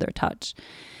thanks to their touch.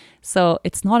 So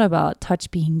it's not about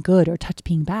touch being good or touch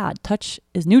being bad. Touch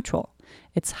is neutral.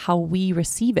 It's how we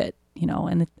receive it, you know,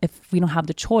 and if we don't have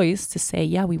the choice to say,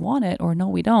 yeah, we want it, or no,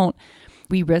 we don't,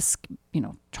 we risk, you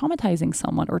know, traumatizing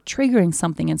someone or triggering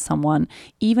something in someone,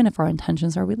 even if our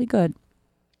intentions are really good.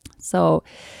 So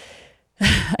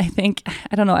I think,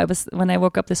 I don't know, when I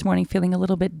woke up this morning feeling a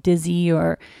little bit dizzy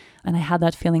and I had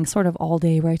that feeling sort of all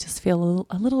day where I just feel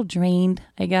a little drained,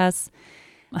 I guess.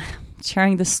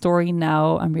 Sharing this story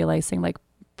now, I'm realizing like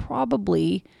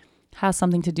probably has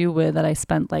something to do with that I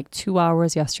spent like 2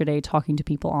 hours yesterday talking to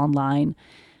people online.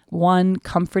 One,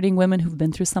 comforting women who've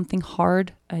been through something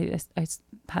hard. I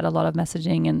had a lot of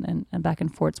messaging and back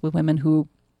and forths with women who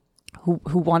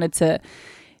wanted to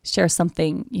share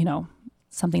something, you know,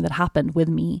 something that happened with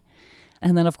me.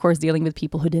 And then, of course, dealing with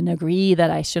people who didn't agree that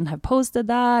I shouldn't have posted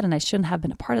that and I shouldn't have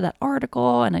been a part of that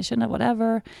article and I shouldn't have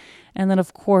whatever. And then,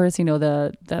 of course, you know,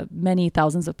 the many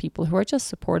thousands of people who are just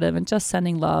supportive and just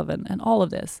sending love and all of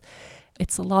this.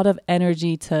 It's a lot of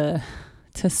energy to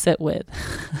sit with.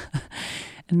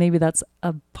 And maybe that's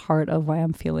a part of why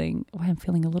I'm feeling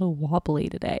a little wobbly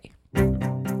today.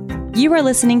 You are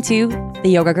listening to the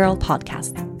Yoga Girl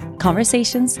Podcast,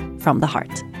 conversations from the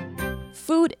heart.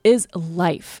 Food is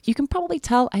life. You can probably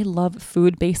tell I love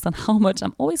food based on how much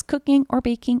I'm always cooking or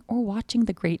baking or watching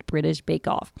the Great British Bake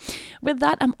Off. With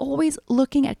that, I'm always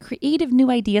looking at creative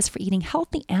new ideas for eating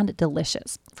healthy and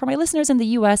delicious. For my listeners in the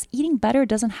US, eating better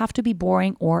doesn't have to be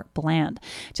boring or bland.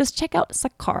 Just check out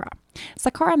Sakara.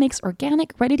 Sakara makes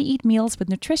organic, ready-to-eat meals with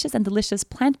nutritious and delicious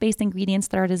plant-based ingredients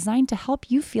that are designed to help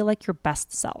you feel like your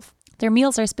best self. Their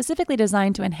meals are specifically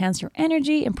designed to enhance your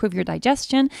energy, improve your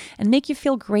digestion, and make you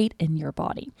feel great in your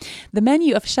body. The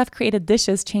menu of chef-created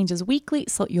dishes changes weekly,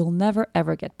 so you'll never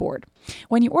ever get bored.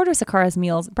 When you order Sakara's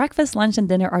meals, breakfast, lunch, and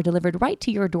dinner are delivered right to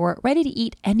your door, ready to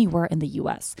eat anywhere in the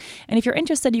US. And if you're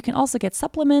interested, you can also get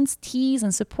supplements, teas,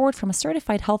 and support from a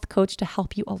certified health coach to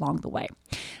help you along the way.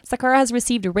 Sakara has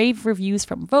received rave reviews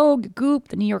from Vogue, Goop,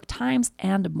 the New York Times,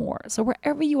 and more. So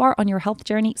wherever you are on your health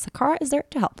journey, Sakara is there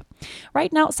to help.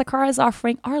 Right now, Sakara is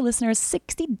offering our listeners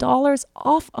 $60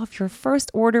 off of your first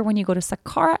order when you go to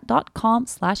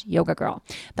sakara.com/yogagirl.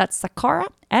 That's Sakara,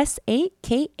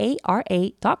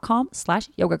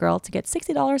 SAKARA.com/yogagirl to get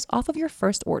 $60 off of your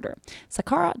first order.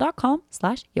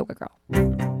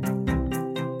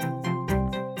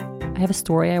 Sakara.com/yogagirl. I have a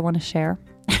story I want to share.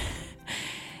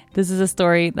 This is a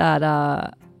story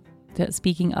that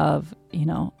speaking of, you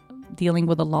know, dealing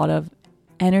with a lot of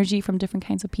energy from different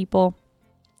kinds of people,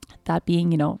 that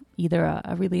being, you know, either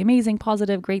a really amazing,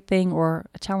 positive, great thing or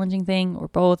a challenging thing or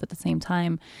both at the same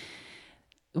time.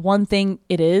 One thing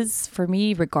it is for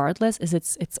me, regardless, is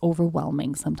it's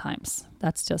overwhelming sometimes.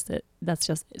 That's just it. It's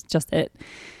just it.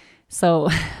 So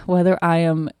whether I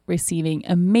am receiving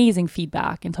amazing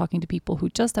feedback and talking to people who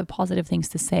just have positive things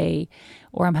to say,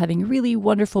 or I'm having really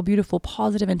wonderful, beautiful,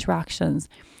 positive interactions,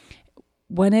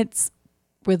 when it's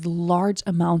with large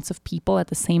amounts of people at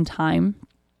the same time,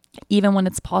 even when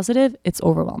it's positive, it's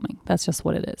overwhelming. That's just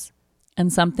what it is.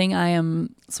 And something I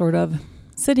am sort of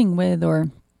sitting with or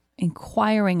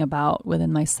inquiring about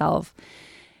within myself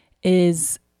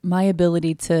is my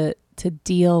ability to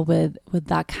deal with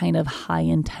that kind of high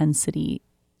intensity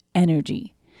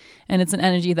energy. And it's an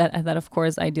energy that of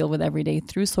course I deal with every day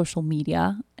through social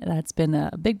media. That's been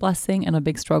a big blessing and a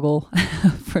big struggle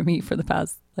for me for the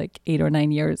past like 8 or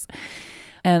 9 years.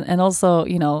 And also,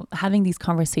 you know, having these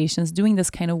conversations, doing this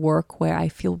kind of work where I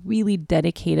feel really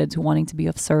dedicated to wanting to be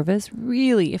of service.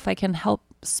 Really, if I can help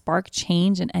spark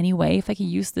change in any way, if I can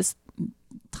use this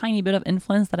tiny bit of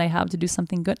influence that I have to do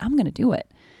something good, I'm going to do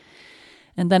it.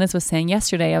 And Dennis was saying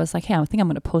yesterday, I was like, hey, I think I'm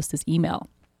going to post this email.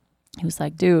 He was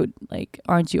like, dude, like,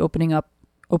 aren't you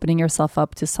opening yourself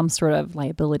up to some sort of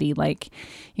liability? Like,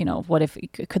 you know, what if,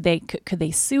 could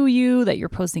they sue you that you're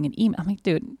posting an email? I'm like,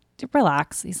 dude,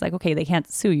 relax. He's like, okay, they can't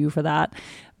sue you for that,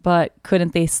 but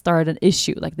couldn't they start an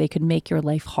issue? Like they could make your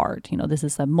life hard. You know, this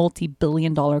is a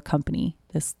multi-billion-dollar company.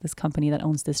 This company that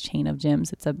owns this chain of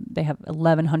gyms. They have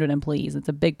 1,100 employees. It's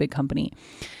a big, big company.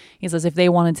 He says, if they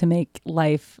wanted to make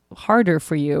life harder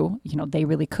for you, you know, they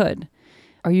really could.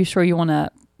 Are you sure you want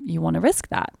to risk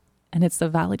that? And it's a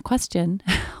valid question.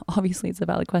 Obviously, it's a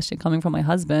valid question coming from my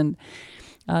husband,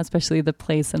 especially the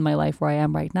place in my life where I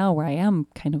am right now, where I am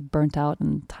kind of burnt out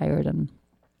and tired and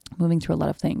moving through a lot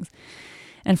of things.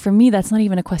 And for me, that's not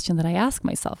even a question that I ask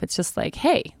myself. It's just like,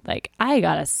 hey, like, I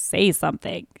gotta say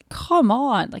something. Come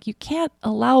on. Like, you can't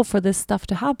allow for this stuff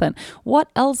to happen. What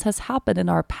else has happened in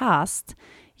our past,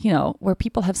 you know, where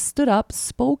people have stood up,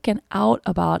 spoken out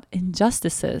about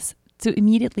injustices to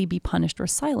immediately be punished or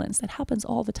silenced? It happens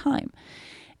all the time.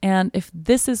 And if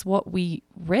this is what we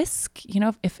risk, you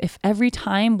know, if every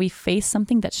time we face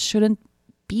something that shouldn't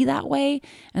be that way,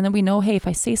 and then we know, hey, if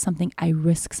I say something, I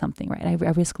risk something, right?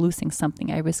 I risk losing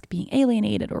something. I risk being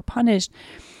alienated or punished.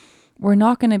 We're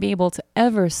not going to be able to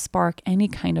ever spark any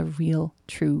kind of real,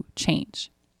 true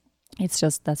change. That's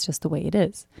just the way it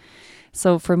is.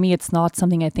 So for me, it's not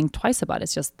something I think twice about.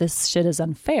 It's just, this shit is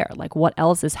unfair. Like, what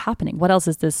else is happening? What else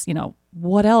is this, you know,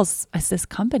 what else is this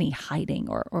company hiding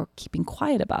or keeping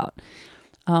quiet about?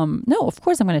 No, of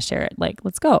course I'm going to share it. Like,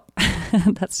 let's go.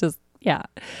 That's just, yeah.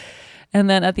 And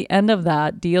then at the end of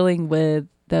that, dealing with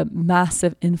the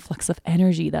massive influx of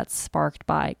energy that's sparked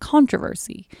by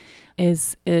controversy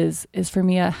is for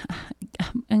me an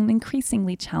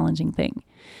increasingly challenging thing.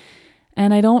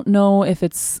 And I don't know if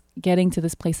it's getting to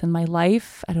this place in my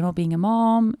life, I don't know, being a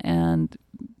mom, and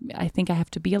I think I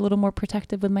have to be a little more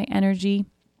protective with my energy,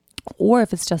 or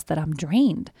if it's just that I'm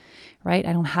drained, right?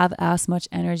 I don't have as much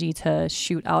energy to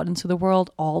shoot out into the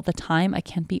world all the time. I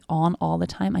can't be on all the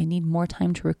time. I need more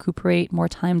time to recuperate, more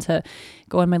time to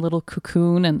go in my little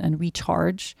cocoon and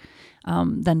recharge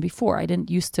than before. I didn't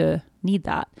used to need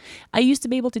that. I used to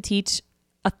be able to teach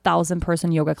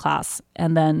 1,000-person yoga class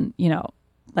and then,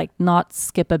 like not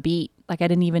skip a beat. Like I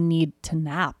didn't even need to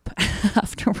nap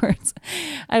afterwards.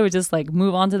 I would just like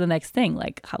move on to the next thing.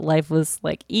 Like life was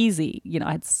like easy.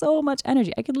 I had so much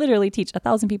energy. I could literally teach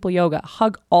 1,000 people yoga,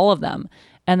 hug all of them,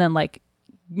 and then like,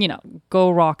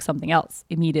 go rock something else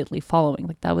immediately following.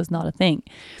 Like that was not a thing.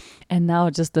 And now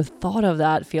just the thought of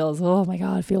that feels, oh my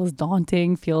God, feels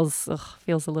daunting, feels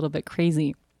a little bit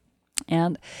crazy.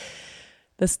 And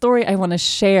the story I want to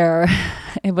share,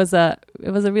 it was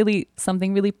really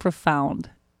something really profound.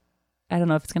 I don't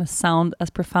know if it's going to sound as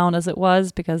profound as it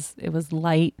was because it was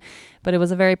light, but it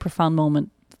was a very profound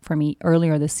moment for me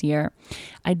earlier this year.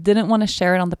 I didn't want to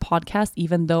share it on the podcast,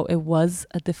 even though it was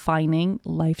a defining,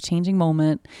 life-changing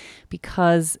moment,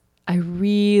 because I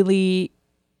really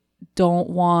don't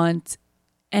want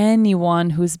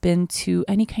anyone who's been to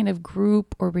any kind of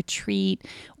group or retreat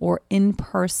or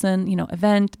in-person,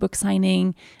 event, book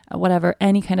signing, whatever,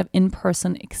 any kind of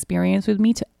in-person experience with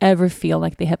me to ever feel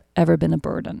like they have ever been a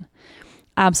burden.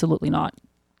 Absolutely not.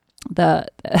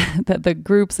 The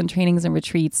groups and trainings and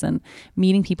retreats and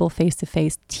meeting people face to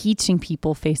face, teaching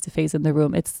people face to face in the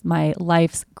room, it's my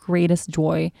life's greatest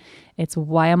joy. It's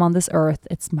why I'm on this earth.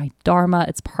 It's my dharma.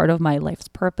 It's part of my life's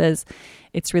purpose.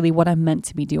 It's really what I'm meant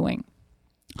to be doing.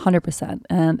 100%.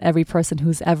 And every person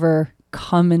who's ever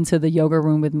come into the yoga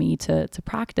room with me to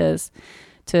practice,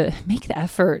 to make the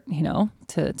effort,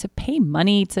 to pay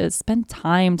money, to spend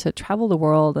time, to travel the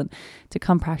world and to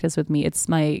come practice with me. It's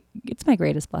my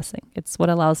greatest blessing. It's what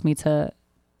allows me to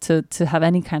have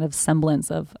any kind of semblance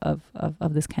of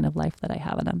this kind of life that I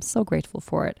have. And I'm so grateful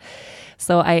for it.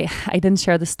 So I didn't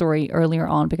share the story earlier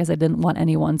on because I didn't want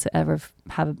anyone to ever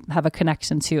have a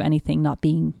connection to anything not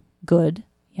being good.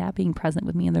 Yeah, being present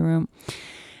with me in the room.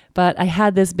 But I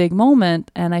had this big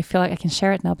moment and I feel like I can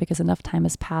share it now because enough time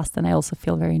has passed and I also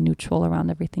feel very neutral around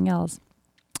everything else.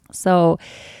 So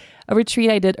a retreat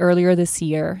I did earlier this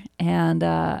year, and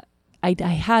I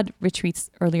had retreats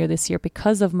earlier this year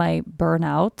because of my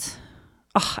burnout.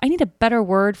 Oh, I need a better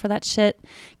word for that shit.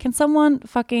 Can someone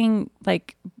fucking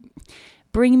like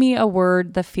bring me a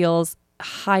word that feels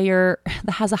higher,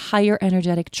 that has a higher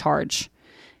energetic charge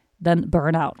than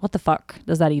burnout? What the fuck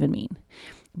does that even mean?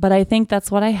 But I think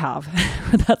that's what I have.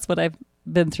 That's what I've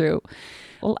been through.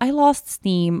 Well, I lost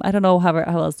steam. I don't know how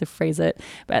else to phrase it.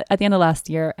 But at the end of last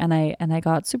year, and I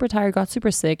got super tired, got super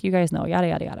sick. You guys know, yada,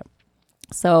 yada, yada.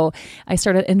 So I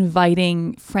started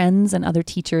inviting friends and other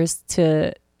teachers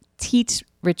to teach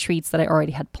retreats that I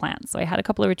already had planned. So I had a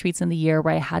couple of retreats in the year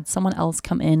where I had someone else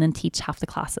come in and teach half the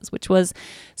classes, which was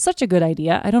such a good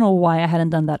idea. I don't know why I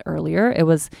hadn't done that earlier. It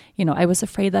was, I was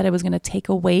afraid that it was going to take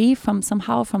away from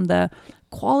the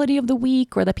quality of the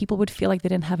week, or that people would feel like they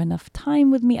didn't have enough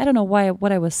time with me. I don't know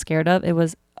what I was scared of. It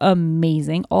was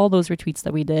amazing. All those retreats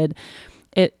that we did,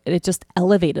 it just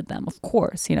elevated them, of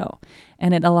course,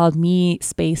 and it allowed me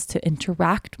space to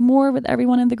interact more with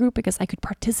everyone in the group because I could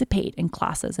participate in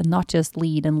classes and not just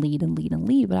lead,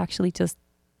 but actually just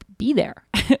be there.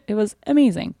 It was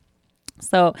amazing.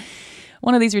 So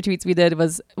one of these retreats we did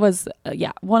was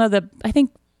one of the, I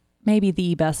think, maybe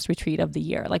the best retreat of the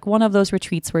year. Like one of those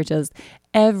retreats where just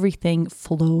everything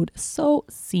flowed so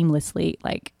seamlessly.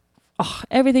 Like,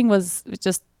 everything was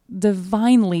just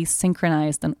divinely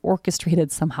synchronized and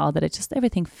orchestrated somehow that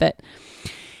everything fit.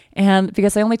 And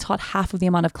because I only taught half of the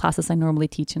amount of classes I normally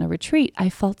teach in a retreat,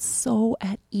 I felt so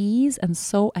at ease and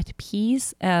so at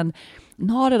peace and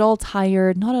not at all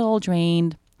tired, not at all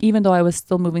drained, even though I was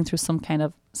still moving through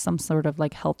some sort of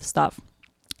like health stuff.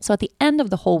 So at the end of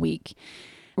the whole week,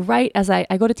 right as I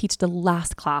go to teach the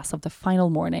last class of the final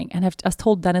morning, and I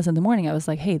told Dennis in the morning, I was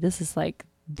like, hey, this is like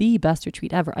the best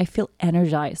retreat ever. I feel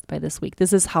energized by this week.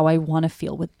 This is how I want to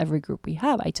feel with every group we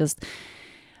have.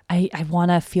 I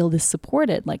want to feel this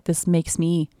supported. Like this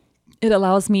it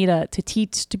allows me to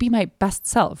teach, to be my best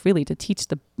self, really, to teach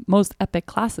the most epic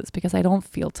classes because I don't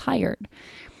feel tired.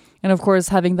 And of course,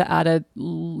 having the added,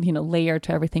 layer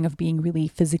to everything of being really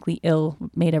physically ill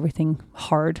made everything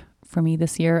hard for me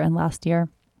this year and last year.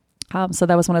 So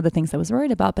that was one of the things I was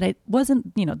worried about, but I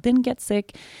wasn't, didn't get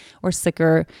sick or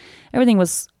sicker. Everything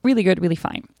was really good, really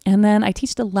fine. And then I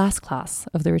teach the last class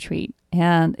of the retreat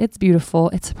and it's beautiful.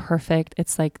 It's perfect.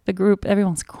 It's like the group,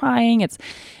 everyone's crying.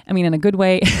 In a good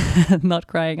way, not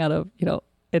crying out of,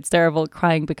 it's terrible,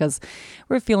 crying because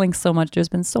we're feeling so much. There's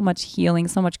been so much healing,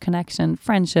 so much connection,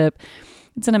 friendship.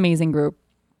 It's an amazing group.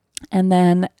 And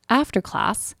then after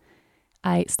class,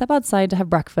 I step outside to have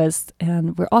breakfast,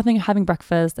 and we're all having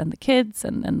breakfast, and the kids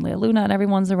and Lea Luna and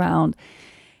everyone's around.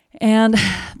 And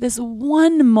this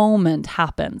one moment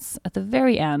happens at the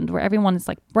very end where everyone is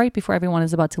like, right before everyone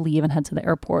is about to leave and head to the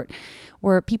airport,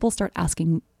 where people start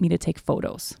asking me to take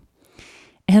photos.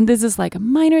 And this is like a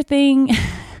minor thing.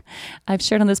 I've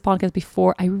shared on this podcast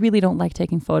before, I really don't like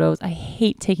taking photos. I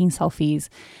hate taking selfies.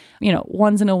 You know,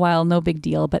 once in a while, no big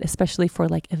deal, but especially for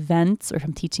like events or if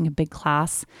I'm teaching a big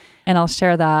class. And I'll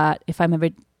share that if I'm ever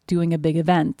doing a big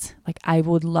event, like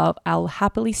I'll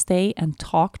happily stay and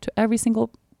talk to every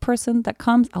single person that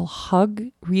comes. I'll hug,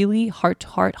 really heart to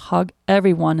heart, hug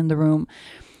everyone in the room,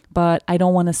 but I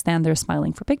don't want to stand there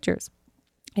smiling for pictures.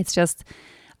 It's just,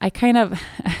 I kind of,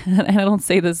 and I don't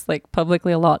say this like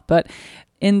publicly a lot, but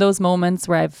in those moments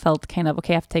where I've felt kind of,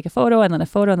 okay, I have to take a photo and then a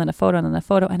photo and then a photo and then a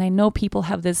photo. And I know people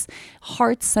have this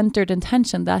heart-centered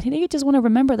intention that they just want to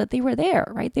remember that they were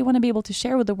there, right? They want to be able to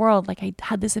share with the world, like I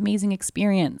had this amazing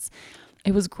experience.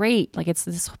 It was great. Like it's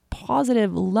this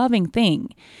positive, loving thing.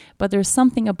 But there's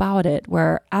something about it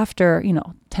where after,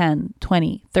 10,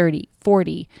 20, 30,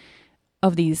 40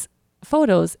 of these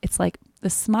photos, it's like the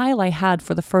smile I had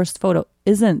for the first photo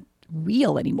isn't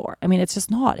real anymore. I mean, it's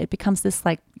just not. It becomes this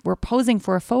like we're posing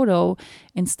for a photo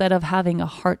instead of having a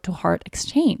heart-to-heart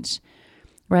exchange,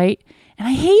 right? And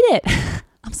I hate it.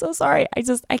 I'm so sorry.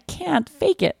 I can't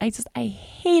fake it. I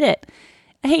hate it.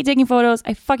 I hate taking photos.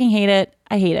 I fucking hate it.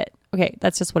 I hate it. Okay,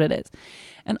 that's just what it is.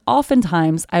 And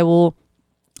oftentimes I will,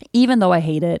 even though I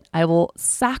hate it, I will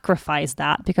sacrifice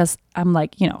that because I'm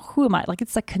like, who am I? Like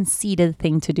it's a conceited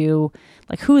thing to do.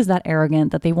 Like who is that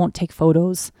arrogant that they won't take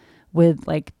photos with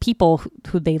like people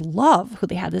who they love, who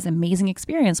they had this amazing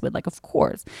experience with? Like, of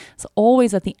course. So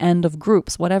always at the end of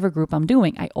groups, whatever group I'm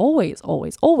doing, I always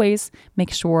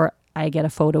make sure I get a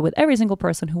photo with every single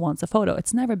person who wants a photo.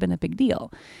 It's never been a big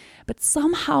deal. But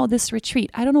somehow this retreat,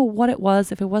 I don't know what it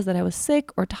was, if it was that I was sick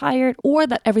or tired or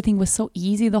that everything was so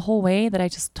easy the whole way that I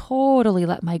just totally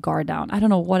let my guard down. I don't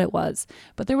know what it was,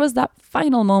 but there was that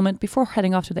final moment before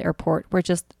heading off to the airport where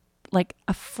just like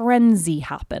a frenzy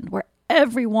happened, where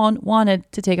everyone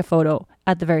wanted to take a photo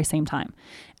at the very same time.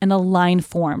 And a line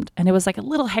formed and it was like a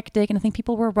little hectic. And I think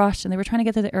people were rushed and they were trying to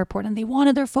get to the airport and they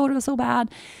wanted their photo so bad.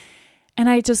 And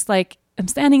I just like, I'm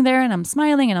standing there and I'm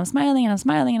smiling and I'm smiling and I'm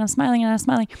smiling and I'm smiling and I'm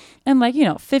smiling. And like,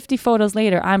 50 photos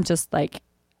later, I'm just like,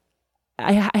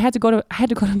 I had to go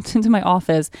into my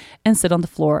office and sit on the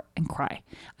floor and cry.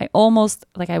 I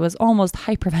was almost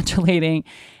hyperventilating.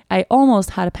 I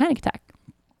almost had a panic attack.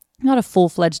 Not a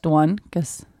full-fledged one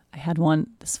because I had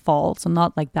one this fall, so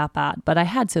not like that bad, but I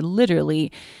had to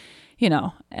literally,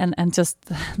 and just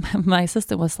my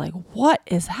assistant was like, what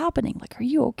is happening? Like, are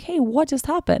you okay? What just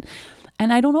happened?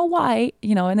 And I don't know why,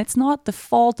 and it's not the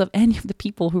fault of any of the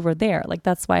people who were there. Like,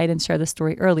 that's why I didn't share the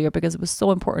story earlier, because it was so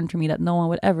important for me that no one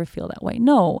would ever feel that way.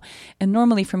 No. And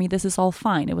normally for me, this is all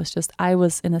fine. It was just, I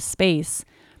was in a space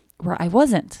where I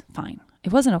wasn't fine.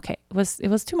 It wasn't okay. It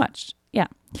was too much. Yeah.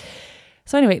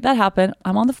 So anyway, that happened.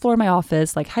 I'm on the floor in my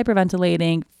office, like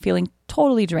hyperventilating, feeling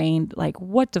totally drained. Like,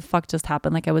 what the fuck just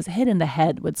happened? Like I was hit in the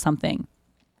head with something.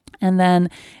 And then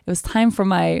it was time for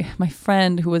my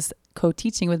friend who was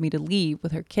co-teaching with me to leave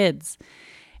with her kids.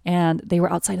 And they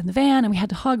were outside in the van and we had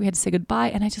to hug, we had to say goodbye.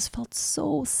 And I just felt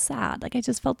so sad. Like I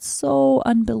just felt so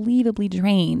unbelievably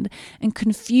drained and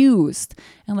confused.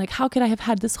 And like, how could I have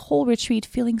had this whole retreat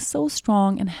feeling so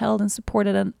strong and held and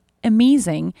supported and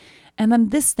amazing? And then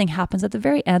this thing happens at the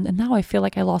very end. And now I feel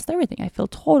like I lost everything. I feel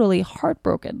totally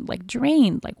heartbroken, like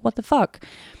drained, like what the fuck?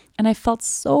 And I felt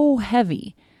so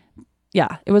heavy.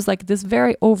 Yeah, it was like this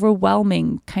very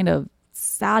overwhelming kind of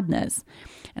sadness.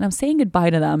 And I'm saying goodbye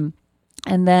to them.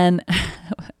 And then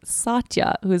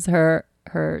Satya, who's her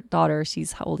daughter,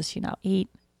 how old is she now?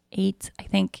 Eight, I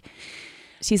think.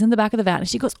 She's in the back of the van and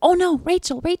she goes, oh no,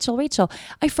 Rachel,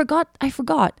 I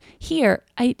forgot. Here,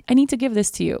 I need to give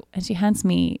this to you. And she hands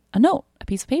me a note, a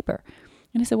piece of paper.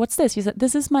 And I said, what's this? She said,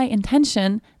 this is my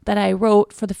intention that I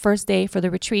wrote for the first day for the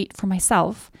retreat for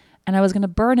myself. And I was going to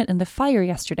burn it in the fire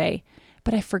yesterday,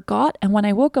 but I forgot. And when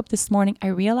I woke up this morning, I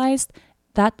realized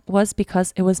that was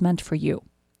because it was meant for you.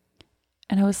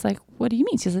 And I was like, what do you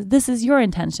mean? She said, this is your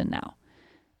intention now.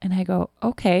 And I go,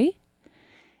 okay.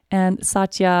 And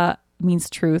Satya means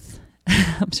truth.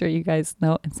 I'm sure you guys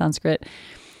know in Sanskrit.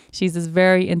 She's this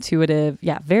very intuitive,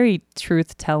 very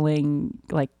truth-telling,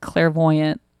 like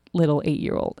clairvoyant little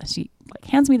 8-year-old. And she like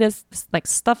hands me this, like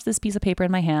stuffs this piece of paper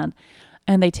in my hand,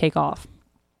 and they take off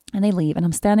and they leave. And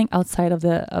I'm standing outside of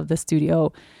the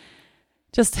studio,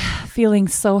 just feeling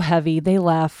so heavy. They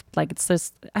left. Like, it's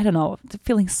just, I don't know,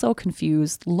 feeling so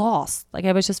confused, lost. Like,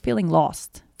 I was just feeling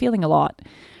lost, feeling a lot.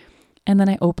 And then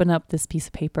I open up this piece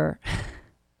of paper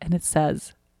and it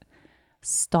says,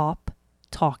 stop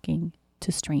talking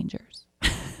to strangers.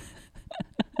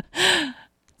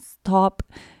 Stop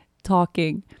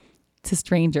talking to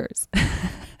strangers.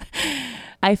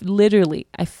 I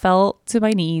fell to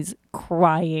my knees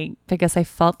crying because I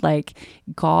felt like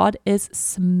God is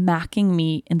smacking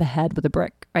me in the head with a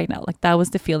brick right now. Like, that was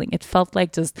the feeling. It felt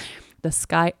like just the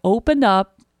sky opened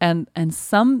up and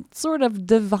some sort of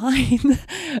divine,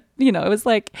 it was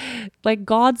like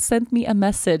God sent me a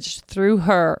message through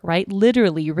her, right?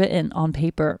 Literally written on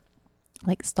paper.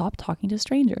 Like, stop talking to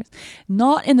strangers.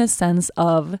 Not in a sense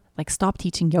of like, stop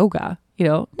teaching yoga,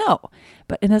 no,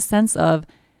 but in a sense of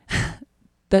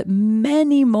that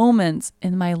many moments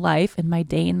in my life, in my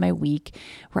day, in my week,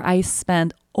 where I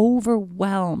spend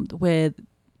overwhelmed with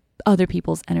other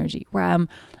people's energy, where I'm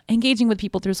engaging with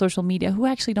people through social media who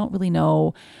actually don't really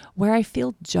know, where I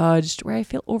feel judged, where I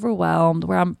feel overwhelmed,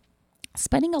 where I'm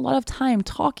spending a lot of time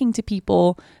talking to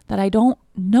people that I don't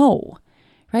know,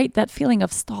 right? That feeling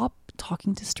of stop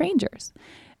talking to strangers.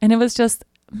 And it was just,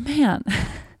 man,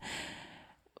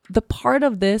 the part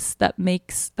of this that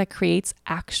creates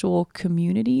actual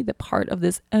community, the part of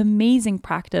this amazing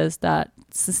practice that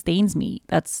sustains me,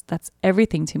 that's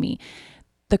everything to me.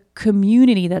 The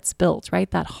community that's built, right?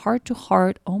 That heart to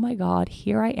heart, oh my God,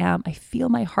 here I am. I feel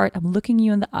my heart. I'm looking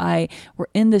you in the eye. We're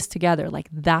in this together. Like,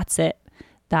 that's it.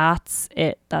 That's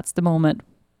it. That's the moment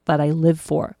that I live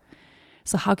for.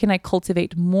 So how can I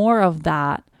cultivate more of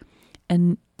that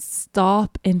and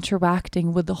stop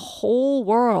interacting with the whole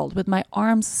world with my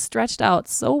arms stretched out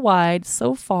so wide,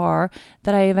 so far,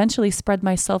 that I eventually spread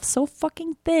myself so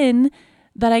fucking thin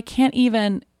that I can't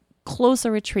even close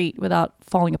a retreat without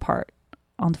falling apart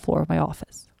on the floor of my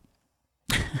office.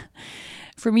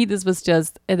 For me, this was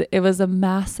just, it was a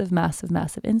massive, massive,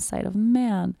 massive insight of,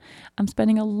 man, I'm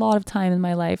spending a lot of time in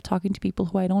my life talking to people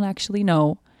who I don't actually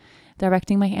know,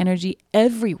 directing my energy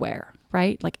everywhere,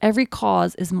 right? Like, every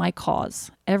cause is my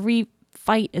cause. Every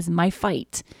fight is my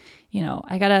fight.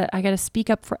 I gotta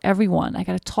speak up for everyone. I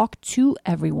gotta talk to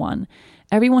everyone.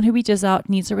 Everyone who reaches out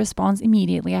needs a response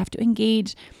immediately. I have to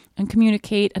engage and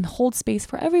communicate and hold space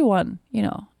for everyone.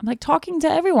 I'm like talking to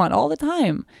everyone all the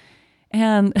time.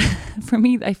 And for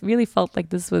me, I really felt like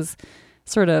this was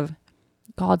sort of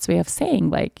God's way of saying,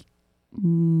 like,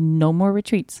 no more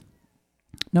retreats,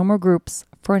 no more groups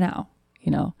for now,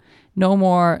 no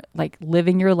more like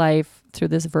living your life through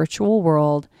this virtual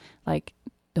world, like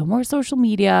no more social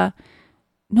media,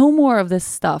 no more of this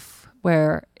stuff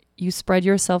where you spread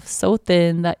yourself so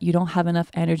thin that you don't have enough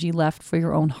energy left for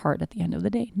your own heart at the end of the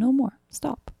day. No more.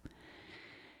 Stop.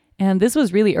 And this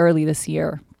was really early this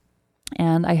year.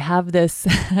 And I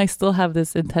still have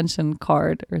this intention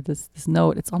card or this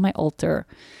note. It's on my altar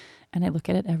and I look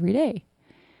at it every day.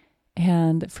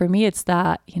 And for me, it's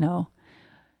that,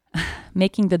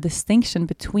 making the distinction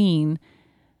between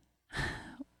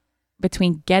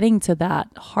getting to that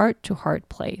heart-to-heart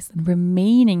place and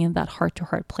remaining in that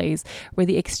heart-to-heart place where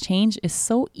the exchange is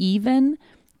so even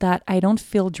that I don't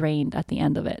feel drained at the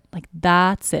end of it. Like,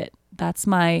 that's it. That's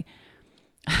my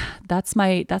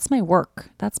work.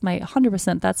 That's my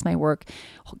 100%. That's my work.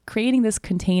 Creating this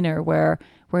container where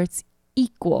it's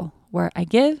equal, where I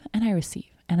give and I receive,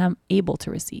 and I'm able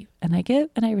to receive, and I give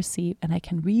and I receive, and I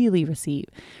can really receive.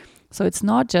 So it's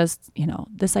not just,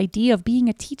 this idea of being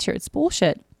a teacher. It's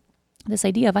bullshit. This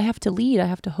idea of I have to lead, I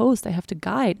have to host, I have to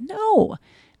guide. No.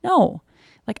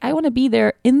 Like, I want to be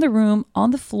there in the room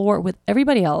on the floor with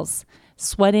everybody else,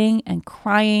 sweating and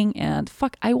crying and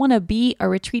I want to be a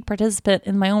retreat participant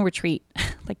in my own retreat.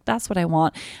 Like, that's what I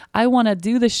want. I want to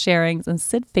do the sharings and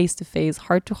sit face to face,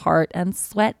 heart to heart, and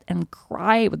sweat and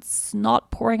cry with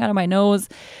snot pouring out of my nose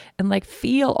and like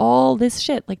feel all this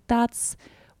shit. Like, that's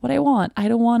what I want. I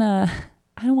don't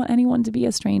want anyone to be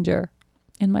a stranger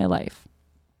in my life.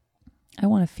 I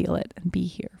want to feel it and be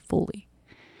here fully.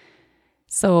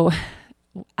 So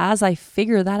as I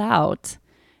figure that out,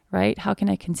 right, how can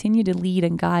I continue to lead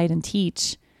and guide and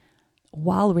teach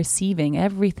while receiving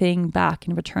everything back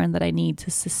in return that I need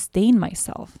to sustain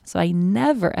myself? So I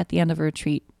never at the end of a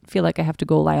retreat feel like I have to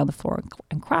go lie on the floor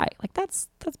and cry. Like, that's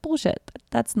bullshit.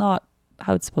 That's not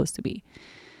how it's supposed to be.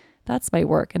 That's my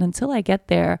work. And until I get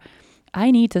there,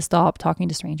 I need to stop talking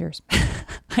to strangers.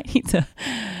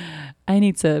 I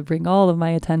need to bring all of my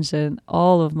attention,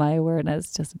 all of my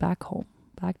awareness just back home,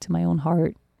 back to my own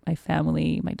heart, my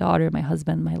family, my daughter, my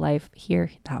husband, my life, here,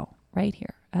 now, right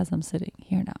here, as I'm sitting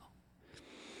here now.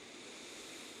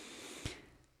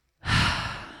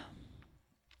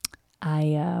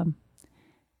 I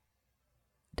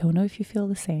don't know if you feel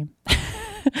the same.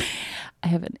 I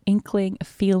have an inkling, a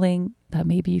feeling that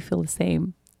maybe you feel the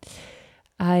same.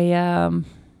 I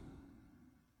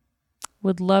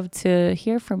would love to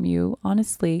hear from you,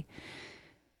 honestly.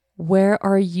 Where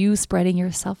are you spreading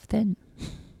yourself thin,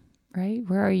 right?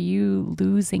 Where are you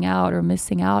losing out or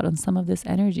missing out on some of this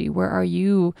energy? Where are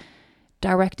you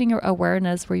directing your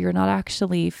awareness where you're not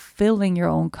actually filling your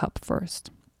own cup first?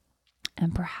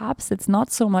 And perhaps it's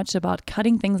not so much about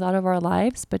cutting things out of our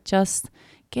lives, but just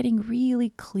getting really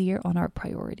clear on our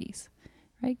priorities,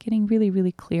 right? Getting really,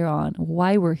 really clear on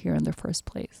why we're here in the first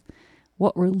place,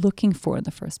 what we're looking for in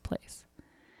the first place.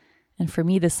 And for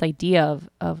me, this idea of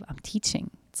I'm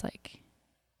teaching, it's like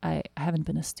I haven't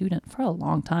been a student for a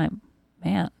long time.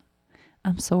 Man,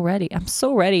 I'm so ready. I'm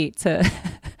so ready to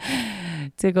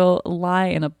to go lie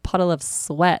in a puddle of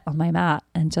sweat on my mat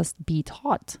and just be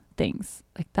taught things.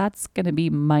 Like that's going to be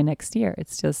my next year.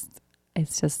 It's just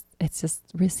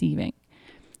receiving,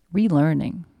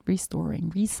 relearning,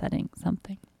 restoring, resetting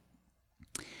something.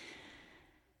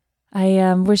 I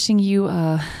am wishing you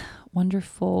a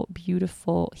wonderful,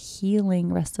 beautiful,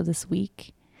 healing rest of this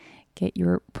week. Get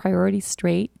your priorities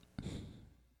straight,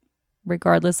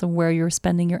 regardless of where you're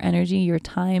spending your energy, your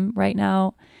time right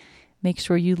now. Make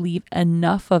sure you leave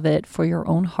enough of it for your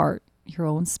own heart, your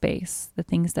own space, the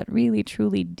things that really,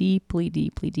 truly, deeply,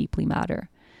 deeply, deeply matter.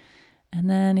 And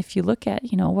then if you look at,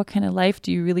 what kind of life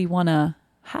do you really want to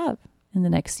have in the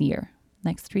next year,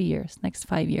 next 3 years, next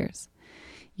 5 years?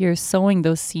 You're sowing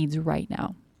those seeds right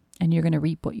now, and you're going to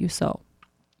reap what you sow.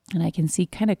 And I can see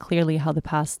kind of clearly how the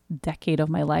past decade of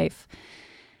my life,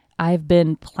 I've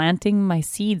been planting my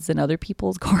seeds in other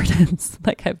people's gardens.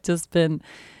 Like I've just been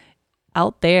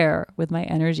out there with my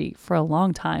energy for a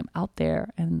long time out there.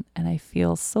 And I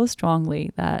feel so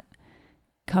strongly that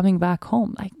coming back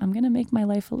home, I'm going to make my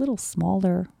life a little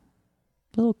smaller,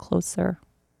 a little closer.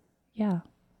 Yeah.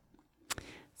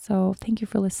 So thank you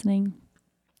for listening.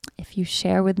 If you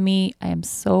share with me, I am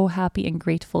so happy and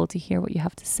grateful to hear what you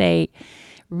have to say.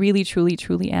 Really, truly,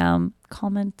 truly am.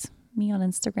 Comment me on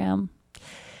Instagram.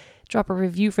 Drop a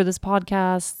review for this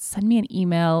podcast. Send me an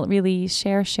email. Really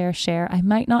share. I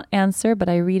might not answer, but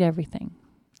I read everything.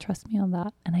 Trust me on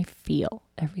that. And I feel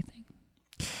everything.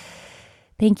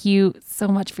 Thank you so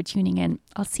much for tuning in.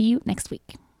 I'll see you next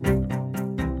week.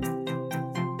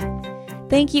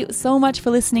 Thank you so much for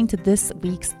listening to this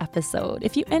week's episode.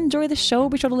 If you enjoy the show,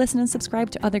 be sure to listen and subscribe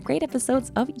to other great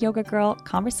episodes of Yoga Girl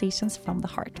Conversations from the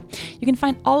Heart. You can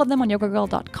find all of them on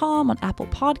yogagirl.com, on Apple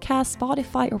Podcasts,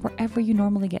 Spotify, or wherever you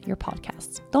normally get your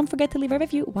podcasts. Don't forget to leave a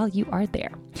review while you are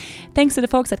there. Thanks to the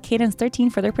folks at Cadence 13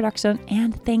 for their production,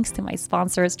 and thanks to my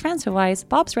sponsors, TransferWise,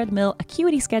 Bob's Red Mill,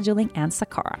 Acuity Scheduling, and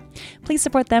Sakara. Please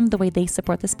support them the way they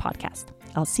support this podcast.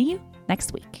 I'll see you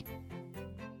next week.